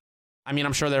about. I mean,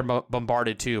 I'm sure they're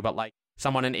bombarded too, but like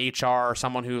someone in HR or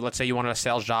someone who, let's say you wanted a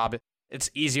sales job, it's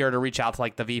easier to reach out to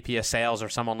like the VP of sales or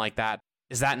someone like that.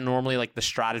 Is that normally like the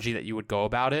strategy that you would go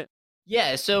about it?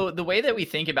 Yeah. So the way that we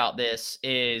think about this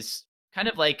is kind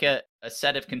of like a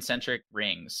set of concentric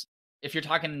rings. If you're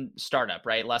talking startup,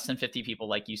 right? Less than 50 people,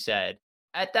 like you said.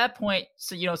 At that point,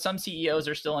 so, some CEOs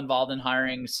are still involved in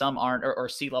hiring, some aren't, or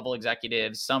C-level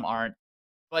executives, some aren't.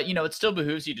 But, it still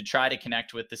behooves you to try to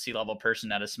connect with the C-level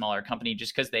person at a smaller company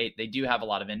just because they do have a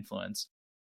lot of influence.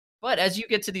 But as you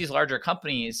get to these larger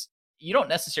companies, you don't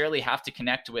necessarily have to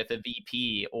connect with a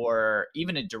VP or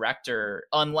even a director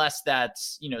unless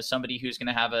that's, somebody who's going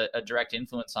to have a direct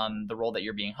influence on the role that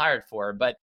you're being hired for.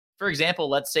 But for example,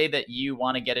 let's say that you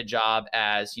want to get a job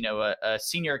as, a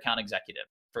senior account executive,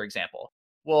 for example.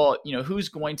 Well, who's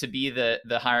going to be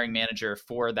the hiring manager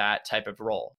for that type of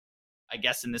role? I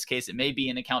guess in this case, it may be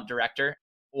an account director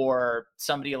or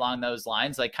somebody along those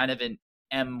lines, like kind of an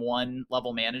M1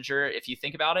 level manager, if you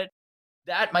think about it.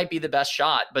 That might be the best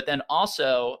shot. But then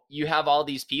also you have all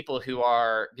these people who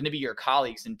are going to be your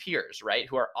colleagues and peers, right?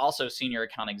 Who are also senior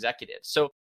account executives. So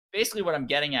basically what I'm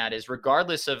getting at is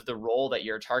regardless of the role that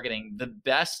you're targeting, the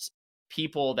best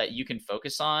people that you can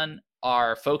focus on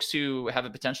are folks who have a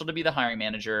potential to be the hiring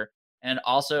manager, and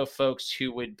also folks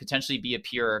who would potentially be a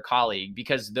peer or colleague,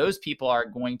 because those people are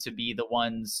going to be the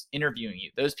ones interviewing you.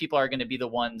 Those people are going to be the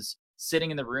ones sitting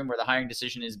in the room where the hiring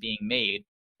decision is being made.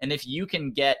 And if you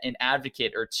can get an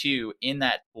advocate or two in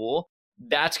that pool,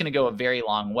 that's going to go a very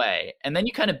long way. And then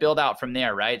you kind of build out from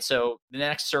there, right? So the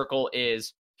next circle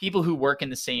is people who work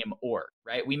in the same org,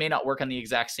 right? We may not work on the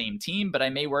exact same team, but I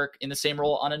may work in the same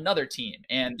role on another team.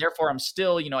 And therefore I'm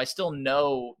still, I still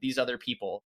know these other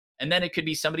people. And then it could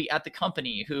be somebody at the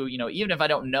company who, even if I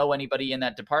don't know anybody in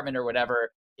that department or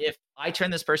whatever, if I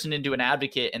turn this person into an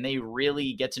advocate and they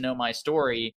really get to know my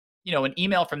story, an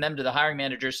email from them to the hiring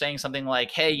manager saying something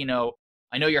like, hey,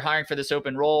 I know you're hiring for this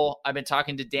open role. I've been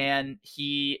talking to Dan.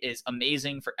 He is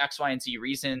amazing for X, Y, and Z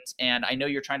reasons. And I know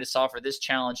you're trying to solve for this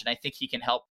challenge, and I think he can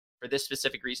help for this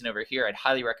specific reason over here. I'd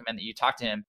highly recommend that you talk to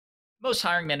him. most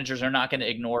hiring managers are not going to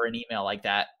ignore an email like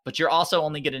that, but you're also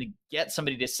only going to get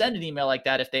somebody to send an email like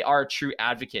that if they are a true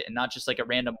advocate and not just like a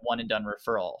random one and done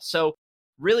referral. So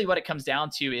really what it comes down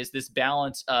to is this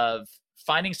balance of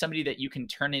finding somebody that you can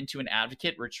turn into an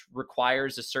advocate, which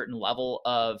requires a certain level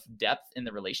of depth in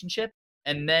the relationship,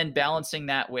 and then balancing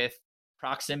that with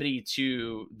proximity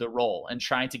to the role and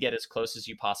trying to get as close as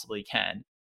you possibly can.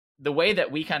 The way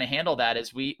that we kind of handle that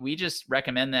is we just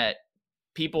recommend that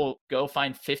people go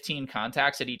find 15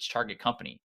 contacts at each target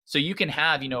company. So you can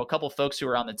have, a couple of folks who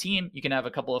are on the team, you can have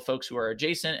a couple of folks who are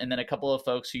adjacent, and then a couple of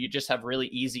folks who you just have really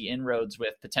easy inroads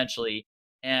with potentially,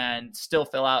 and still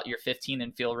fill out your 15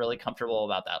 and feel really comfortable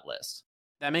about that list.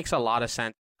 That makes a lot of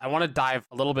sense. I want to dive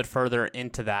a little bit further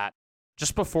into that.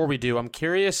 Just before we do, I'm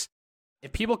curious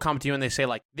if people come to you and they say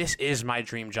like, this is my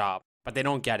dream job, but they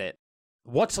don't get it.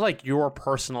 What's like your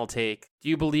personal take? Do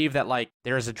you believe that like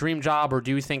there is a dream job, or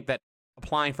do you think that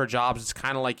applying for jobs, it's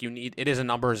kind of like it is a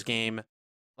numbers game?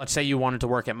 Let's say you wanted to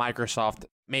work at Microsoft.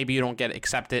 Maybe you don't get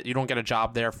accepted. You don't get a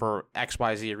job there for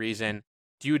XYZ reason.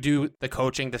 Do you do the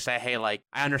coaching to say, hey, like,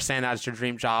 I understand that's your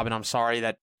dream job and I'm sorry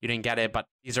that you didn't get it, but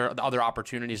these are the other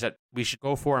opportunities that we should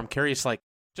go for? I'm curious, like,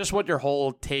 just what your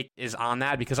whole take is on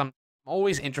that, because I'm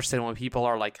always interested when people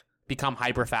are like become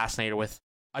hyper fascinated with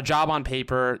a job on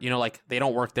paper, like they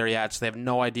don't work there yet, so they have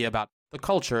no idea about the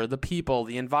culture, the people,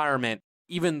 the environment,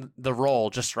 even the role,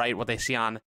 just right, what they see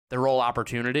on the role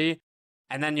opportunity.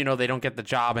 And then, they don't get the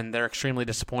job and they're extremely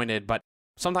disappointed. But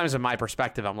sometimes in my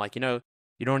perspective, I'm like, you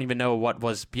don't even know what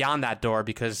was beyond that door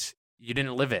because you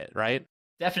didn't live it, right?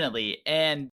 Definitely.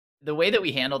 And the way that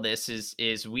we handle this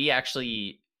is we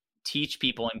actually teach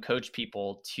people and coach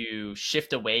people to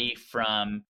shift away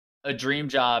from a dream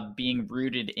job being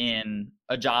rooted in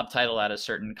a job title at a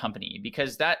certain company,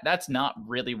 because that's not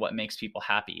really what makes people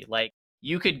happy. Like,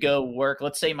 you could go work,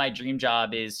 let's say my dream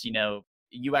job is,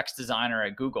 UX designer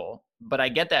at Google, but I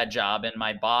get that job and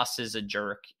my boss is a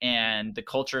jerk and the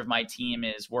culture of my team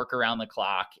is work around the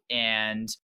clock and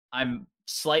I'm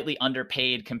slightly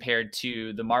underpaid compared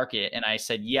to the market. And I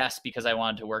said yes because I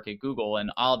wanted to work at Google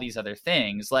and all these other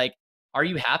things. Like, are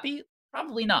you happy?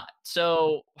 Probably not.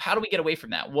 So how do we get away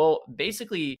from that? Well,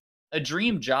 basically, a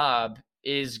dream job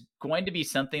is going to be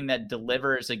something that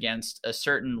delivers against a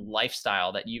certain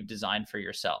lifestyle that you've designed for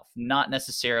yourself, not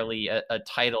necessarily a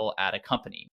title at a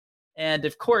company. And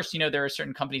of course, there are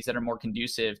certain companies that are more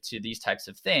conducive to these types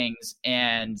of things,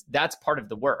 and that's part of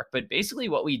the work. But basically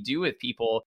what we do with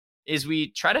people is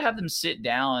we try to have them sit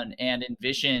down and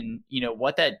envision,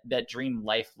 what that dream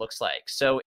life looks like.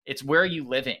 So it's, where are you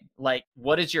living? Like,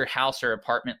 what does your house or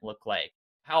apartment look like?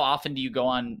 How often do you go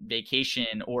on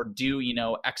vacation or do,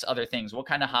 X other things? What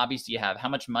kind of hobbies do you have? How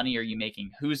much money are you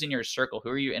making? Who's in your circle? Who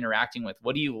are you interacting with?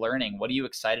 What are you learning? What are you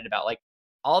excited about? Like,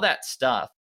 all that stuff.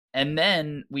 And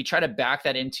then we try to back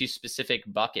that into specific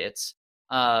buckets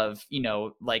of,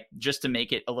 like, just to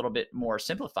make it a little bit more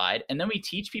simplified. And then we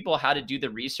teach people how to do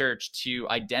the research to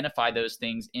identify those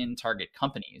things in target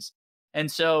companies. And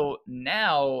so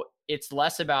now it's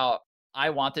less about, I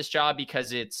want this job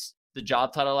because it's the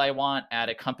job title I want at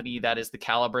a company that is the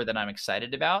caliber that I'm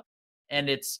excited about. And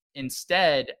it's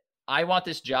instead, I want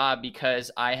this job because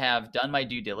I have done my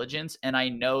due diligence and I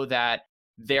know that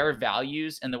their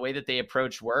values and the way that they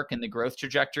approach work and the growth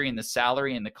trajectory and the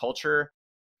salary and the culture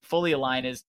fully align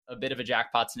is a bit of a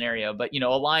jackpot scenario, but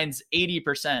aligns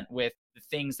 80% with the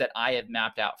things that I have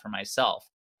mapped out for myself.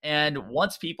 And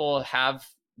once people have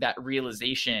that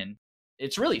realization,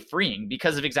 it's really freeing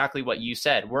because of exactly what you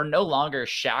said. We're no longer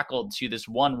shackled to this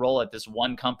one role at this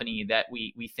one company that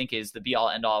we think is the be all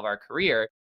end all of our career.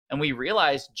 And we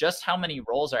realize just how many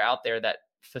roles are out there that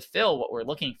fulfill what we're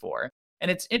looking for.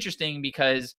 And it's interesting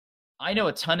because I know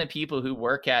a ton of people who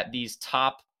work at these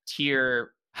top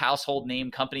tier household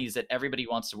name companies that everybody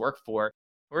wants to work for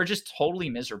who are just totally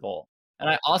miserable. And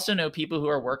I also know people who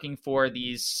are working for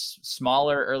these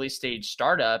smaller early stage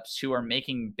startups who are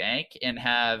making bank and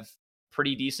have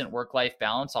pretty decent work-life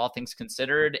balance, all things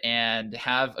considered, and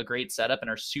have a great setup and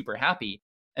are super happy.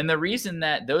 And the reason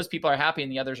that those people are happy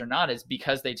and the others are not is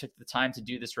because they took the time to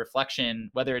do this reflection,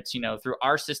 whether it's, through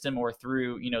our system or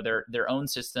through, their own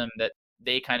system that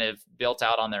they kind of built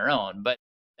out on their own. But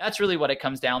that's really what it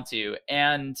comes down to.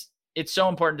 And it's so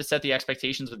important to set the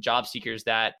expectations with job seekers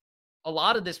that a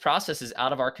lot of this process is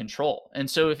out of our control. And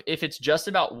so if it's just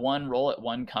about one role at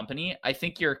one company, I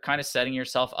think you're kind of setting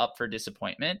yourself up for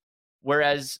disappointment.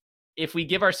 Whereas if we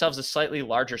give ourselves a slightly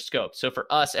larger scope, so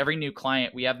for us, every new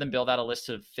client, we have them build out a list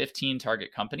of 15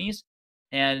 target companies,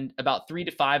 and about 3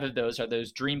 to 5 of those are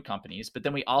those dream companies. But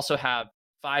then we also have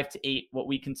 5 to 8 what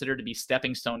we consider to be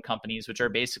stepping stone companies, which are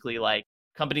basically like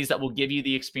companies that will give you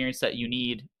the experience that you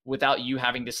need without you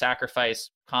having to sacrifice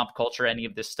comp culture, any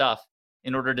of this stuff,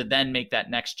 in order to then make that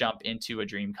next jump into a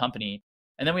dream company.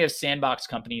 And then we have sandbox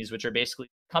companies, which are basically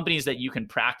companies that you can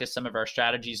practice some of our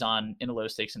strategies on in a low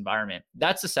stakes environment.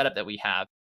 That's the setup that we have.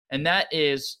 And that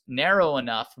is narrow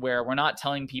enough where we're not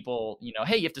telling people,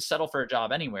 hey, you have to settle for a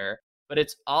job anywhere, but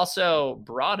it's also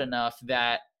broad enough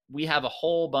that we have a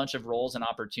whole bunch of roles and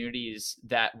opportunities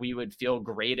that we would feel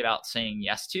great about saying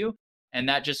yes to. And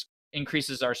that just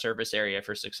increases our service area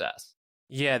for success.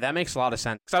 Yeah, that makes a lot of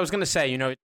sense. Because I was going to say,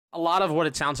 a lot of what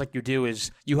it sounds like you do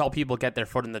is you help people get their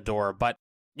foot in the door, but,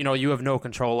 you have no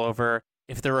control over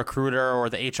if the recruiter or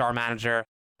the HR manager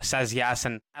says yes.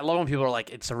 And I love when people are like,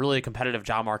 it's a really competitive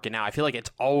job market now. I feel like it's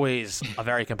always a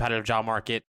very competitive job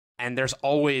market, and there's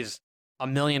always a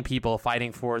million people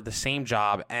fighting for the same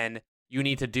job, and you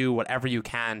need to do whatever you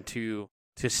can to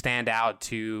stand out,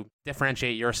 to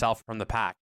differentiate yourself from the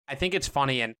pack. I think it's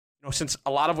funny, and since a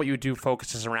lot of what you do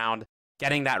focuses around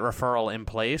getting that referral in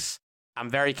place, I'm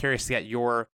very curious to get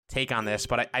your take on this,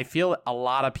 but I feel a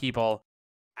lot of people,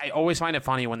 I always find it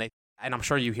funny when they, and I'm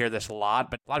sure you hear this a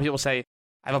lot, but a lot of people say,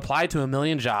 I've applied to 1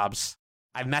 million jobs,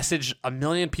 I've messaged 1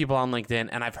 million people on LinkedIn,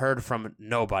 and I've heard from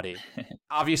nobody.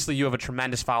 Obviously, you have a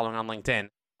tremendous following on LinkedIn.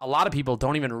 A lot of people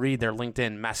don't even read their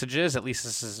LinkedIn messages, at least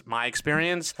this is my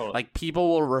experience. Totally. Like, people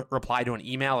will reply to an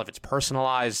email if it's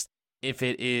personalized, if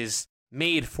it is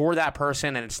made for that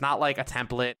person, and it's not like a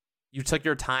template. You took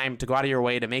your time to go out of your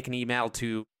way to make an email,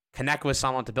 to connect with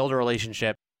someone, to build a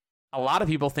relationship. A lot of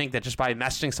people think that just by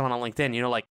messaging someone on LinkedIn,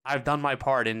 like, I've done my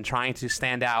part in trying to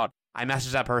stand out. I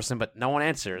message that person, but no one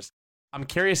answers. I'm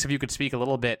curious if you could speak a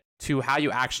little bit to how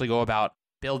you actually go about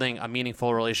building a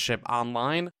meaningful relationship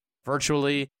online,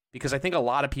 virtually, because I think a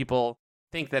lot of people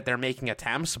think that they're making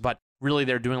attempts, but really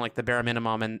they're doing like the bare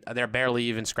minimum, and they're barely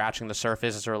even scratching the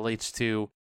surface as it relates to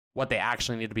what they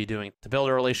actually need to be doing to build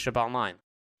a relationship online.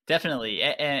 Definitely.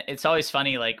 And it's always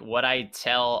funny, like what I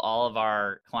tell all of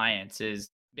our clients is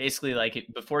basically like,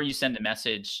 before you send a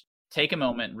message, take a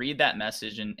moment, read that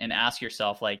message, and ask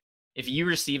yourself, like, if you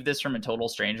received this from a total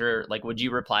stranger, like, would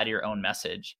you reply to your own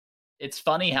message? It's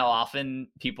funny how often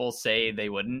people say they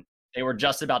wouldn't. They were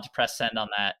just about to press send on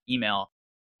that email.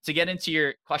 To get into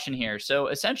your question here, so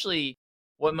essentially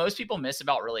what most people miss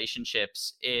about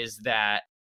relationships is that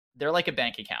they're like a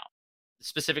bank account,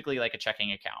 specifically like a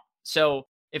checking account. So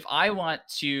if I want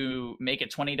to make a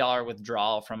 $20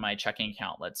 withdrawal from my checking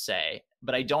account, let's say,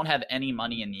 but I don't have any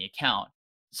money in the account,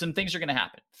 some things are going to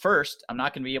happen. First, I'm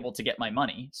not going to be able to get my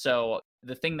money. So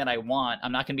the thing that I want,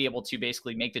 I'm not going to be able to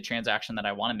basically make the transaction that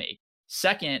I want to make.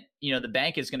 Second, the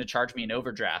bank is going to charge me an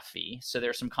overdraft fee. So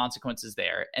there's some consequences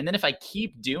there. And then if I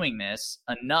keep doing this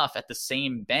enough at the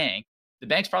same bank, the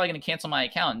bank's probably going to cancel my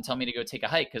account and tell me to go take a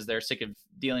hike because they're sick of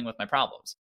dealing with my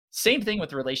problems. Same thing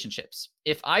with relationships.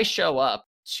 If I show up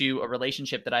to a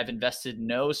relationship that I've invested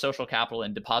no social capital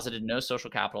in, deposited no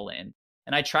social capital in,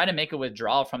 and I try to make a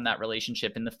withdrawal from that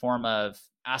relationship in the form of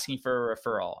asking for a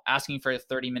referral, asking for a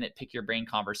 30-minute pick your brain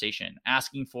conversation,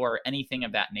 asking for anything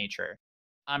of that nature,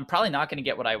 I'm probably not going to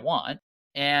get what I want.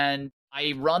 And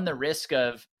I run the risk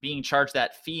of being charged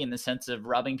that fee in the sense of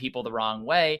rubbing people the wrong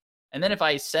way. And then if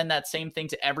I send that same thing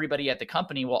to everybody at the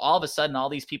company, well, all of a sudden, all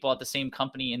these people at the same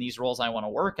company in these roles I want to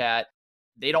work at,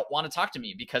 they don't want to talk to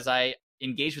me because I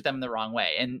engage with them in the wrong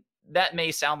way. And that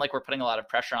may sound like we're putting a lot of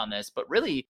pressure on this, but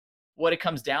really what it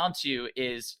comes down to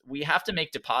is we have to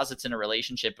make deposits in a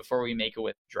relationship before we make a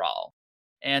withdrawal.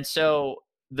 And so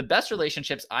the best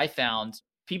relationships I found,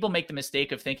 people make the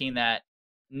mistake of thinking that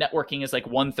networking is like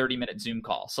one 30-minute Zoom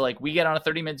call. So like we get on a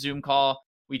 30-minute Zoom call,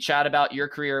 we chat about your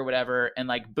career or whatever, and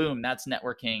like, boom, that's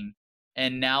networking.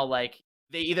 And now like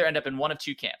they either end up in one of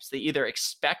two camps. They either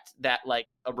expect that like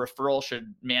a referral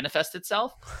should manifest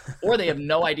itself, or they have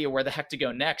no idea where the heck to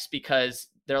go next because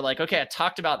they're like, okay, I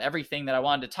talked about everything that I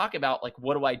wanted to talk about. Like,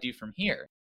 what do I do from here?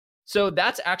 So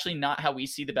that's actually not how we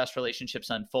see the best relationships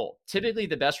unfold. Typically,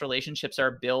 the best relationships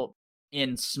are built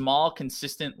in small,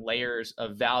 consistent layers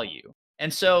of value.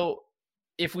 And so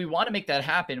if we want to make that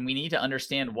happen, we need to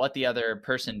understand what the other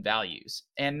person values.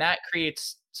 And that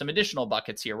creates some additional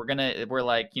buckets here. We're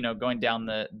like, going down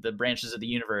the branches of the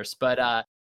universe. But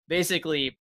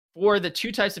basically, for the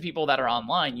two types of people that are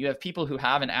online, you have people who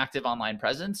have an active online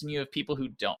presence and you have people who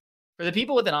don't. For the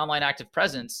people with an online active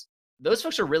presence, those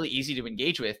folks are really easy to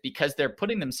engage with because they're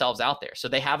putting themselves out there. So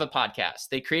they have a podcast,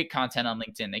 they create content on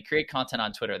LinkedIn, they create content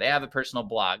on Twitter, they have a personal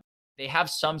blog, they have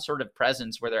some sort of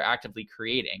presence where they're actively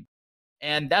creating.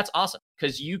 And that's awesome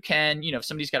because you can, if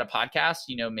somebody's got a podcast,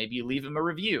 maybe you leave them a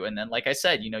review. And then, like I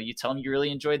said, you tell them you really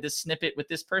enjoyed this snippet with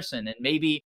this person. And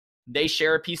maybe they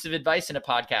share a piece of advice in a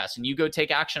podcast and you go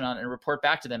take action on it and report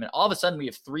back to them. And all of a sudden we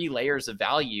have 3 layers of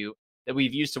value that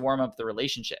we've used to warm up the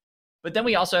relationship. But then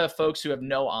we also have folks who have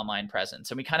no online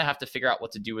presence, and we kind of have to figure out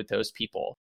what to do with those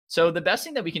people. So the best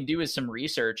thing that we can do is some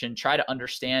research and try to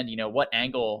understand, what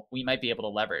angle we might be able to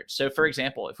leverage. So for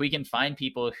example, if we can find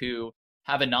people who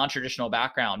have a non-traditional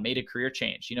background, made a career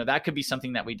change, that could be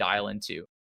something that we dial into.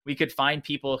 We could find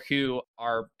people who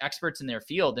are experts in their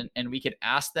field and we could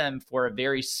ask them for a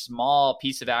very small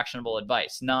piece of actionable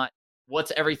advice, not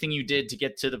what's everything you did to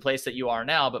get to the place that you are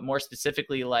now, but more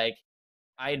specifically, like,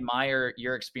 I admire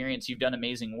your experience. You've done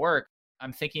amazing work.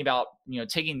 I'm thinking about,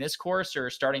 taking this course or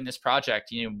starting this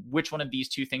project. Which one of these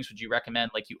 2 things would you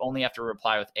recommend? Like, you only have to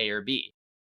reply with A or B.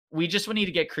 We just need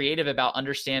to get creative about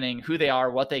understanding who they are,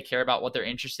 what they care about, what they're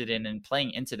interested in, and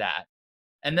playing into that.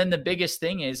 And then the biggest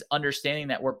thing is understanding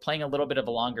that we're playing a little bit of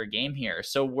a longer game here.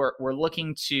 So we're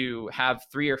looking to have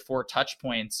 3 or 4 touch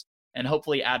points and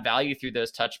hopefully add value through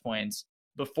those touch points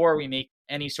before we make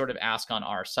any sort of ask on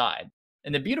our side.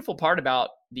 And the beautiful part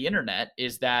about the internet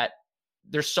is that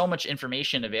there's so much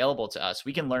information available to us.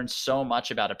 We can learn so much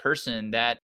about a person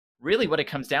that really what it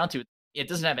comes down to, it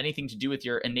doesn't have anything to do with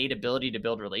your innate ability to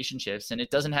build relationships. And it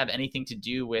doesn't have anything to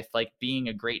do with like being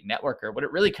a great networker. What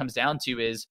it really comes down to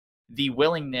is the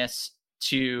willingness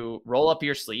to roll up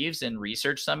your sleeves and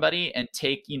research somebody and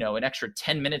take, an extra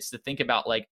 10 minutes to think about,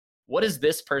 like, what does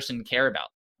this person care about?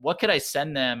 What could I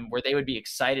send them where they would be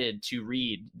excited to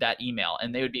read that email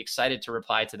and they would be excited to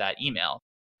reply to that email?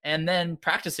 And then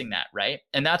practicing that, right?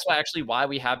 And that's why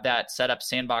we have that set up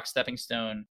sandbox, stepping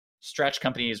stone, stretch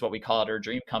company is what we call it, or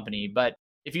dream company. But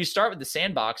if you start with the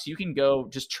sandbox, you can go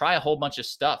just try a whole bunch of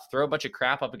stuff, throw a bunch of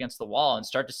crap up against the wall and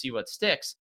start to see what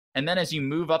sticks. And then as you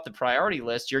move up the priority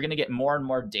list, you're going to get more and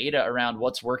more data around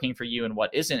what's working for you and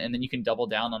what isn't. And then you can double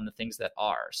down on the things that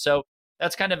are. So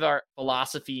that's kind of our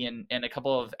philosophy and a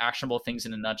couple of actionable things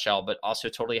in a nutshell, but also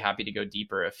totally happy to go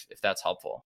deeper if that's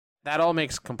helpful. That all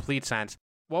makes complete sense.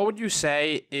 What would you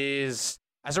say is,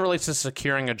 as it relates to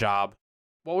securing a job,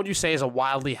 what would you say is a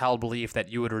wildly held belief that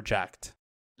you would reject?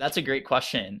 That's a great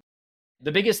question.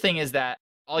 The biggest thing is that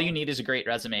all you need is a great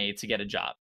resume to get a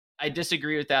job. I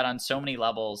disagree with that on so many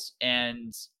levels,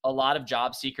 and a lot of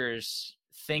job seekers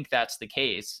think that's the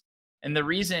case. And the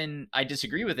reason I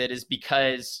disagree with it is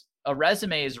because a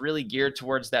resume is really geared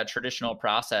towards that traditional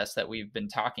process that we've been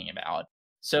talking about.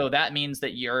 So that means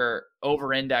that you're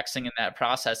over-indexing in that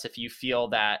process if you feel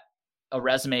that a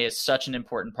resume is such an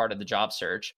important part of the job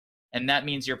search. And that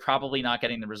means you're probably not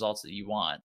getting the results that you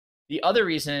want. The other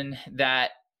reason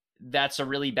that that's a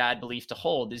really bad belief to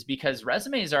hold is because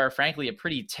resumes are frankly a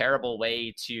pretty terrible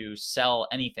way to sell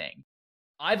anything.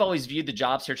 I've always viewed the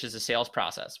job search as a sales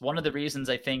process. One of the reasons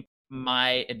I think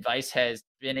my advice has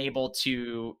been able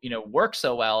to, work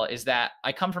so well is that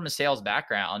I come from a sales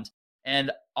background,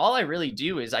 and all I really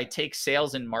do is I take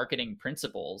sales and marketing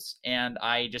principles and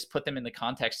I just put them in the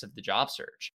context of the job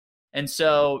search. And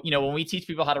so, when we teach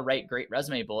people how to write great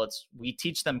resume bullets, we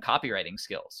teach them copywriting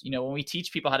skills. When we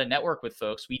teach people how to network with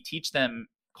folks, we teach them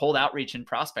cold outreach and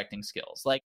prospecting skills.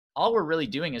 Like, all we're really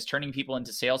doing is turning people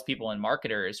into salespeople and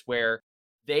marketers where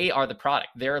they are the product.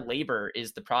 Their labor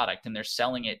is the product, and they're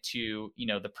selling it to,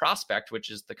 the prospect, which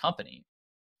is the company.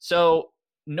 So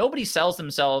nobody sells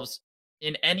themselves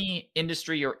in any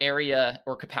industry or area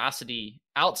or capacity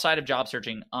outside of job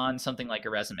searching on something like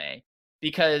a resume,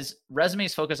 because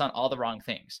resumes focus on all the wrong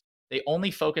things. They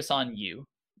only focus on you.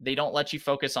 They don't let you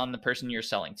focus on the person you're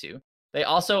selling to. They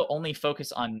also only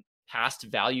focus on past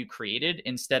value created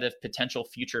instead of potential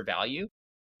future value.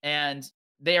 And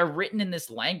they are written in this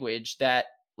language that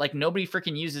like nobody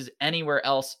freaking uses anywhere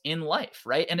else in life,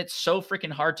 right? And it's so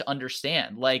freaking hard to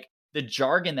understand. Like, the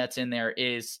jargon that's in there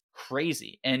is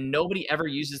crazy, and nobody ever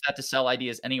uses that to sell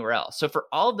ideas anywhere else. So for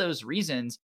all of those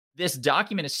reasons, this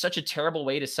document is such a terrible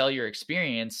way to sell your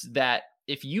experience that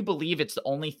if you believe it's the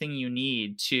only thing you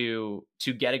need to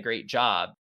get a great job,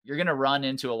 you're going to run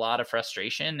into a lot of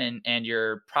frustration, and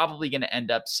you're probably going to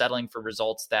end up settling for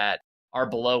results that are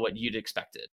below what you'd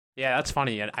expected. Yeah, that's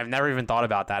funny. I've never even thought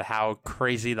about that, how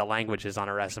crazy the language is on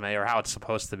a resume or how it's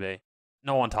supposed to be.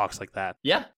 No one talks like that.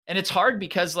 Yeah. And it's hard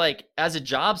because, like, as a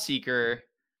job seeker,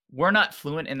 we're not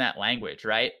fluent in that language,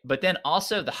 right? But then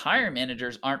also the hiring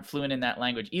managers aren't fluent in that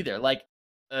language either. Like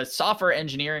a software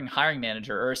engineering hiring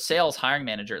manager or a sales hiring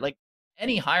manager, like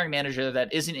any hiring manager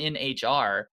that isn't in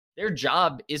HR, their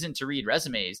job isn't to read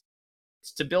resumes.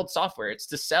 It's to build software. It's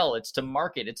to sell. It's to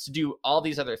market. It's to do all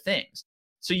these other things.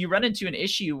 So you run into an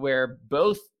issue where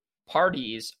both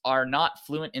parties are not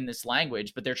fluent in this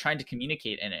language, but they're trying to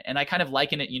communicate in it. And I kind of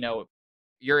liken it,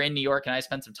 you're in New York and I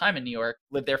spent some time in New York,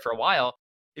 lived there for a while.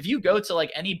 if you go to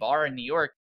like any bar in New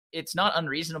York, it's not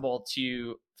unreasonable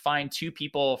to find two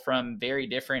people from very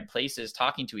different places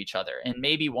talking to each other. And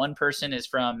maybe one person is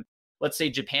from, let's say,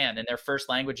 Japan, and their first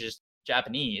language is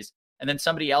Japanese. And then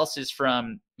somebody else is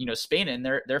from, Spain, and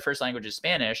their first language is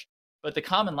Spanish, but the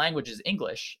common language is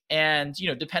English. And,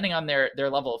 depending on their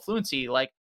level of fluency,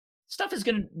 like, stuff is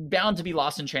bound to be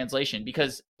lost in translation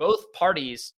because both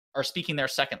parties are speaking their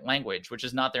second language, which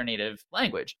is not their native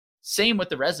language. Same with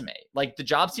the resume. Like, the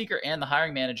job seeker and the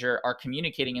hiring manager are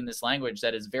communicating in this language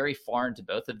that is very foreign to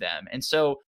both of them. And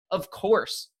so, of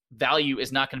course, value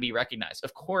is not going to be recognized.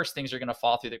 Of course, things are going to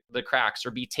fall through the cracks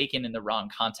or be taken in the wrong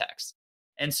context.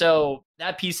 And so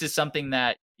that piece is something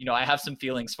that, I have some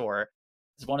feelings for.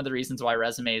 It's one of the reasons why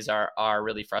resumes are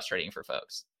really frustrating for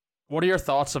folks. What are your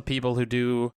thoughts of people who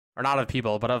do, or not of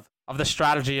people, but of the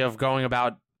strategy of going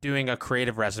about doing a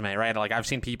creative resume, right? Like, I've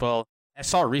seen people, I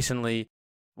saw recently,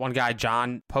 one guy,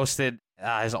 John, posted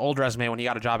his old resume when he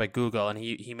got a job at Google, and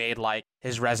he made like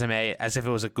his resume as if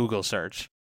it was a Google search.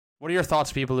 What are your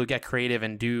thoughts of people who get creative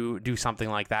and do something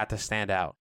like that to stand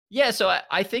out? Yeah, so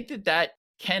I think that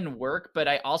can work, but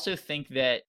I also think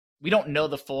that we don't know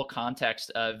the full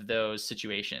context of those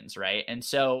situations, right? And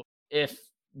so if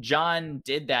John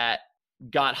did that,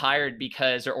 got hired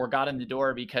because, or got in the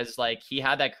door because like he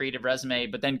had that creative resume,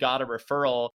 but then got a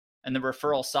referral, and the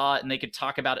referral saw it and they could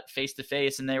talk about it face to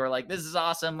face, and they were like, this is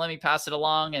awesome, let me pass it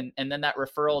along. And then that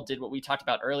referral did what we talked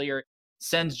about earlier,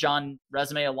 sends John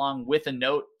resume along with a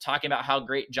note talking about how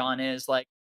great John is. Like,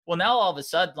 well, now all of a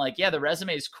sudden, like, yeah, the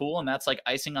resume is cool and that's like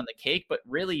icing on the cake, but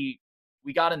really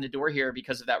we got in the door here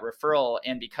because of that referral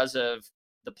and because of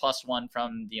the +1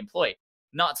 from the employee.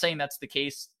 Not saying that's the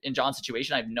case in John's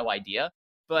situation. I have no idea.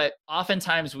 But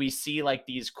oftentimes we see like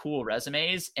these cool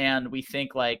resumes and we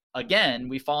think like, again,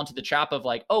 we fall into the trap of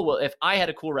like, oh, well, if I had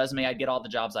a cool resume, I'd get all the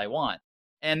jobs I want.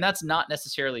 And that's not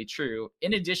necessarily true.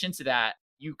 In addition to that,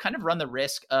 you kind of run the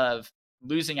risk of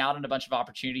losing out on a bunch of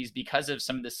opportunities because of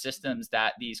some of the systems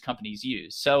that these companies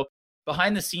use. So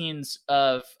behind the scenes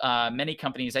of many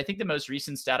companies, I think the most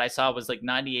recent stat I saw was like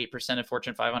 98% of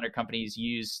Fortune 500 companies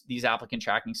use these applicant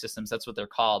tracking systems. That's what they're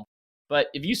called. But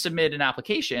if you submit an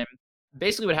application,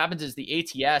 basically what happens is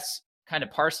the ATS kind of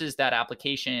parses that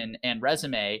application and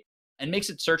resume and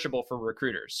makes it searchable for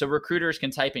recruiters. So recruiters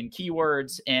can type in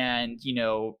keywords and,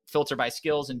 filter by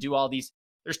skills and do all these.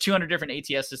 There's 200 different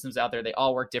ATS systems out there. They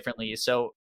all work differently.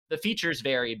 So the features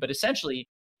vary, but essentially,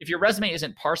 if your resume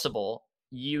isn't parsable,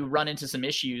 you run into some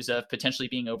issues of potentially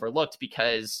being overlooked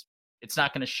because it's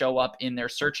not going to show up in their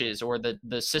searches or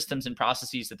the systems and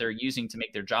processes that they're using to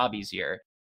make their job easier.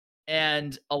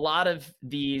 And a lot of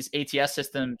these ATS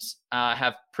systems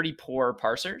have pretty poor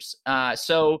parsers.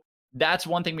 So that's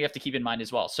one thing we have to keep in mind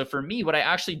as well. So for me, what I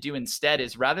actually do instead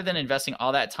is rather than investing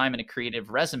all that time in a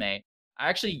creative resume, I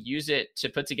actually use it to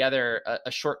put together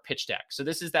a short pitch deck. So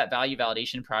this is that value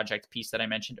validation project piece that I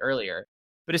mentioned earlier.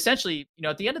 But essentially,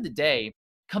 at the end of the day,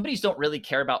 companies don't really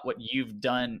care about what you've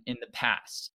done in the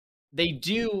past. They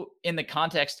do in the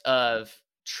context of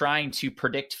trying to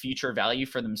predict future value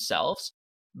for themselves.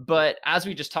 But as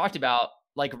we just talked about,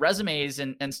 like resumes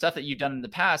and stuff that you've done in the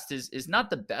past is not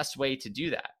the best way to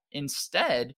do that.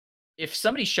 Instead, if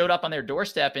somebody showed up on their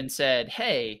doorstep and said,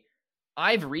 hey,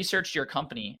 I've researched your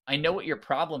company, I know what your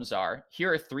problems are,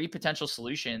 here are 3 potential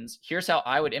solutions, here's how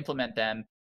I would implement them,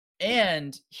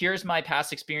 and here's my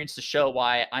past experience to show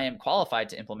why I am qualified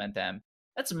to implement them.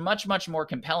 That's much, much more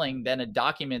compelling than a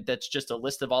document that's just a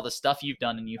list of all the stuff you've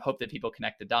done and you hope that people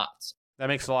connect the dots. That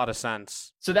makes a lot of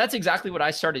sense. So that's exactly what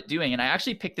I started doing. And I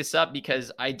actually picked this up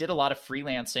because I did a lot of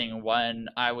freelancing when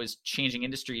I was changing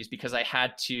industries because I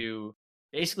had to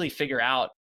basically figure out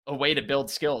a way to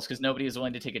build skills because nobody was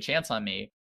willing to take a chance on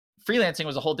me. Freelancing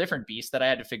was a whole different beast that I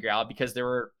had to figure out because there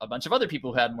were a bunch of other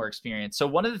people who had more experience. So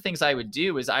one of the things I would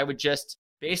do is I would just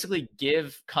basically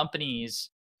give companies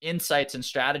insights and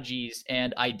strategies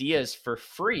and ideas for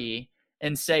free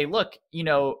and say, look,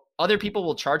 other people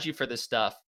will charge you for this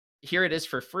stuff. Here it is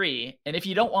for free. And if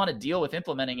you don't want to deal with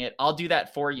implementing it, I'll do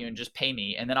that for you and just pay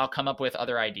me. And then I'll come up with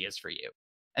other ideas for you.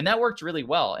 And that worked really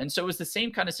well. And so it was the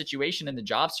same kind of situation in the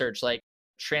job search. Like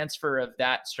transfer of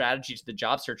that strategy to the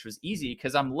job search was easy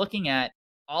because I'm looking at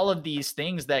all of these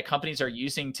things that companies are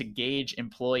using to gauge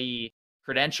employee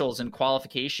credentials and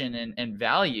qualification and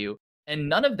value. And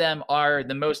none of them are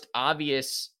the most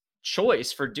obvious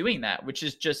choice for doing that, which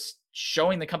is just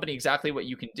showing the company exactly what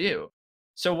you can do.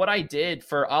 So what I did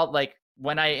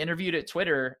when I interviewed at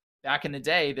Twitter back in the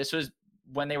day, this was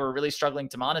when they were really struggling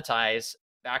to monetize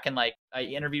back in I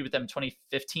interviewed with them in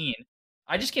 2015.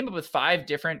 I just came up with 5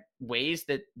 different ways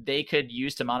that they could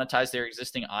use to monetize their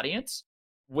existing audience.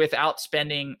 without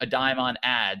spending a dime on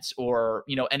ads or,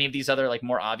 any of these other like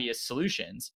more obvious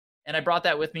solutions. And I brought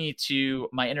that with me to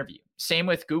my interview. Same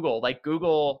with Google. Like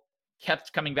Google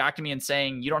kept coming back to me and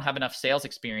saying, you don't have enough sales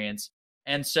experience.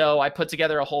 And so I put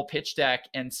together a whole pitch deck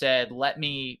and said, let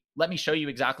me show you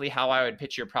exactly how I would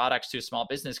pitch your products to a small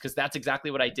business, because that's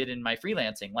exactly what I did in my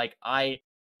freelancing. Like I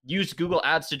used Google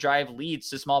Ads to drive leads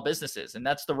to small businesses. And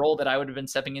that's the role that I would have been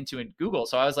stepping into in Google.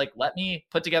 So I was like, let me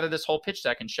put together this whole pitch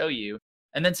deck and show you.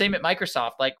 And then same at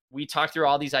Microsoft. Like we talked through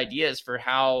all these ideas for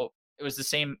how it was the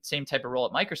same type of role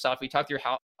at Microsoft. We talked through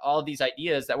how all of these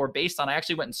ideas that were based on, I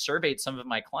actually went and surveyed some of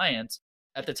my clients.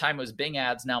 At the time it was Bing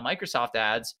ads, now Microsoft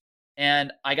ads.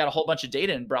 And I got a whole bunch of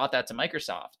data and brought that to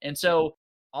Microsoft. And so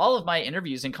all of my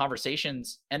interviews and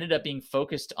conversations ended up being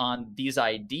focused on these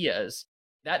ideas.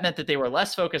 That meant that they were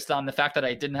less focused on the fact that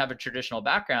I didn't have a traditional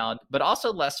background, but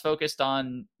also less focused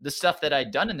on the stuff that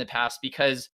I'd done in the past,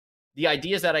 because the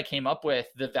ideas that I came up with,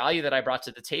 the value that I brought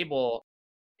to the table,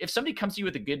 if somebody comes to you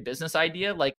with a good business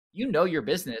idea, like, your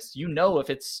business, if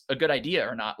it's a good idea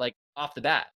or not, like off the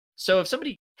bat. So if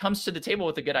somebody comes to the table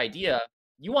with a good idea,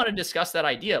 you want to discuss that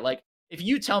idea. Like if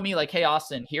you tell me like, hey,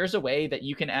 Austin, here's a way that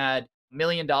you can add $1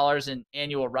 million in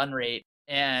annual run rate,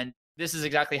 and this is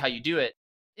exactly how you do it.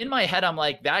 In my head, I'm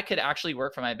like, that could actually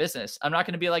work for my business. I'm not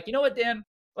going to be like, you know what, Dan,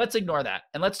 let's ignore that.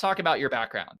 And let's talk about your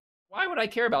background. Why would I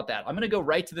care about that? I'm going to go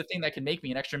right to the thing that can make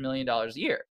me an extra $1 million a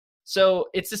year. So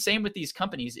it's the same with these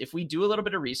companies. If we do a little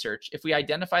bit of research, if we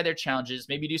identify their challenges,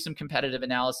 maybe do some competitive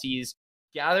analyses,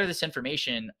 gather this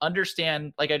information,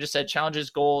 understand, like I just said, challenges,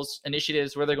 goals,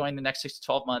 initiatives, where they're going the next 6 to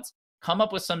 12 months, come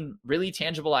up with some really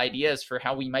tangible ideas for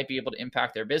how we might be able to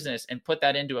impact their business and put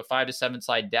that into a 5 to 7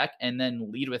 slide deck and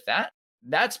then lead with that.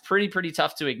 That's pretty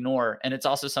tough to ignore. And it's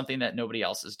also something that nobody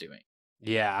else is doing.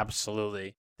 Yeah,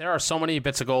 absolutely. There are so many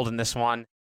bits of gold in this one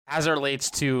as it relates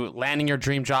to landing your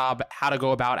dream job, how to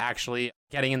go about actually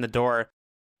getting in the door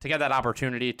to get that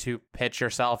opportunity to pitch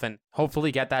yourself and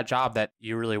hopefully get that job that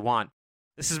you really want.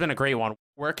 This has been a great one.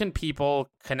 Where can people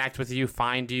connect with you,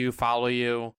 find you, follow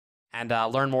you, and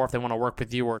learn more if they want to work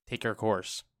with you or take your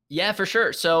course? Yeah, for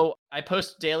sure. So I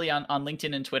post daily on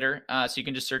LinkedIn and Twitter. So you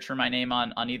can just search for my name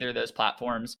on either of those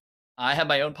platforms. I have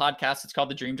my own podcast. It's called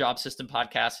the Dream Job System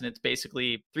Podcast. And it's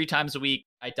basically 3 times a week.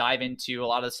 I dive into a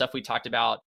lot of the stuff we talked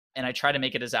about, and I try to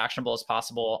make it as actionable as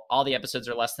possible. All the episodes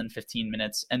are less than 15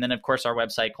 minutes. And then, of course, our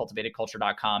website,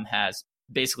 cultivatedculture.com, has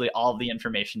basically all of the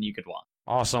information you could want.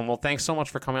 Awesome. Well, thanks so much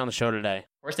for coming on the show today.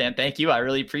 Of course, Dan. Thank you. I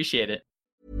really appreciate it.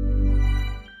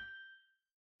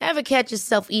 Ever catch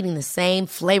yourself eating the same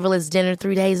flavorless dinner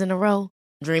 3 days in a row?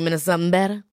 Dreaming of something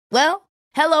better? Well,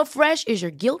 HelloFresh is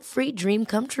your guilt-free dream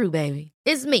come true, baby.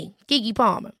 It's me, Keke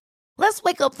Palmer. Let's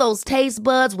wake up those taste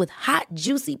buds with hot,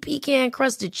 juicy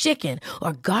pecan-crusted chicken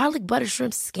or garlic butter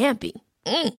shrimp scampi.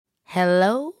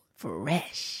 Hello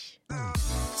Fresh.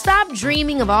 Stop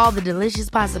dreaming of all the delicious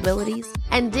possibilities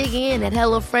and dig in at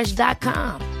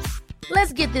HelloFresh.com.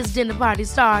 Let's get this dinner party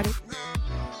started.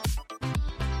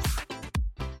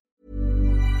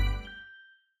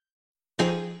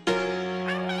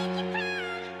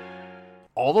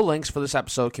 All the links for this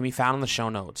episode can be found in the show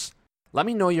notes. Let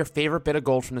me know your favorite bit of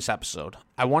gold from this episode.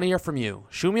 I want to hear from you.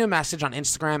 Shoot me a message on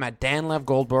Instagram at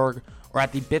DanLevGoldberg or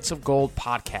at the Bits of Gold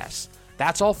podcast.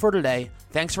 That's all for today.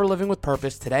 Thanks for living with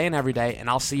purpose today and every day, and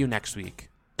I'll see you next week.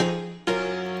 I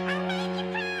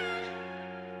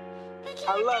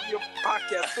love your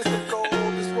podcast. Bits of Gold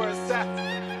is where it's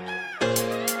at.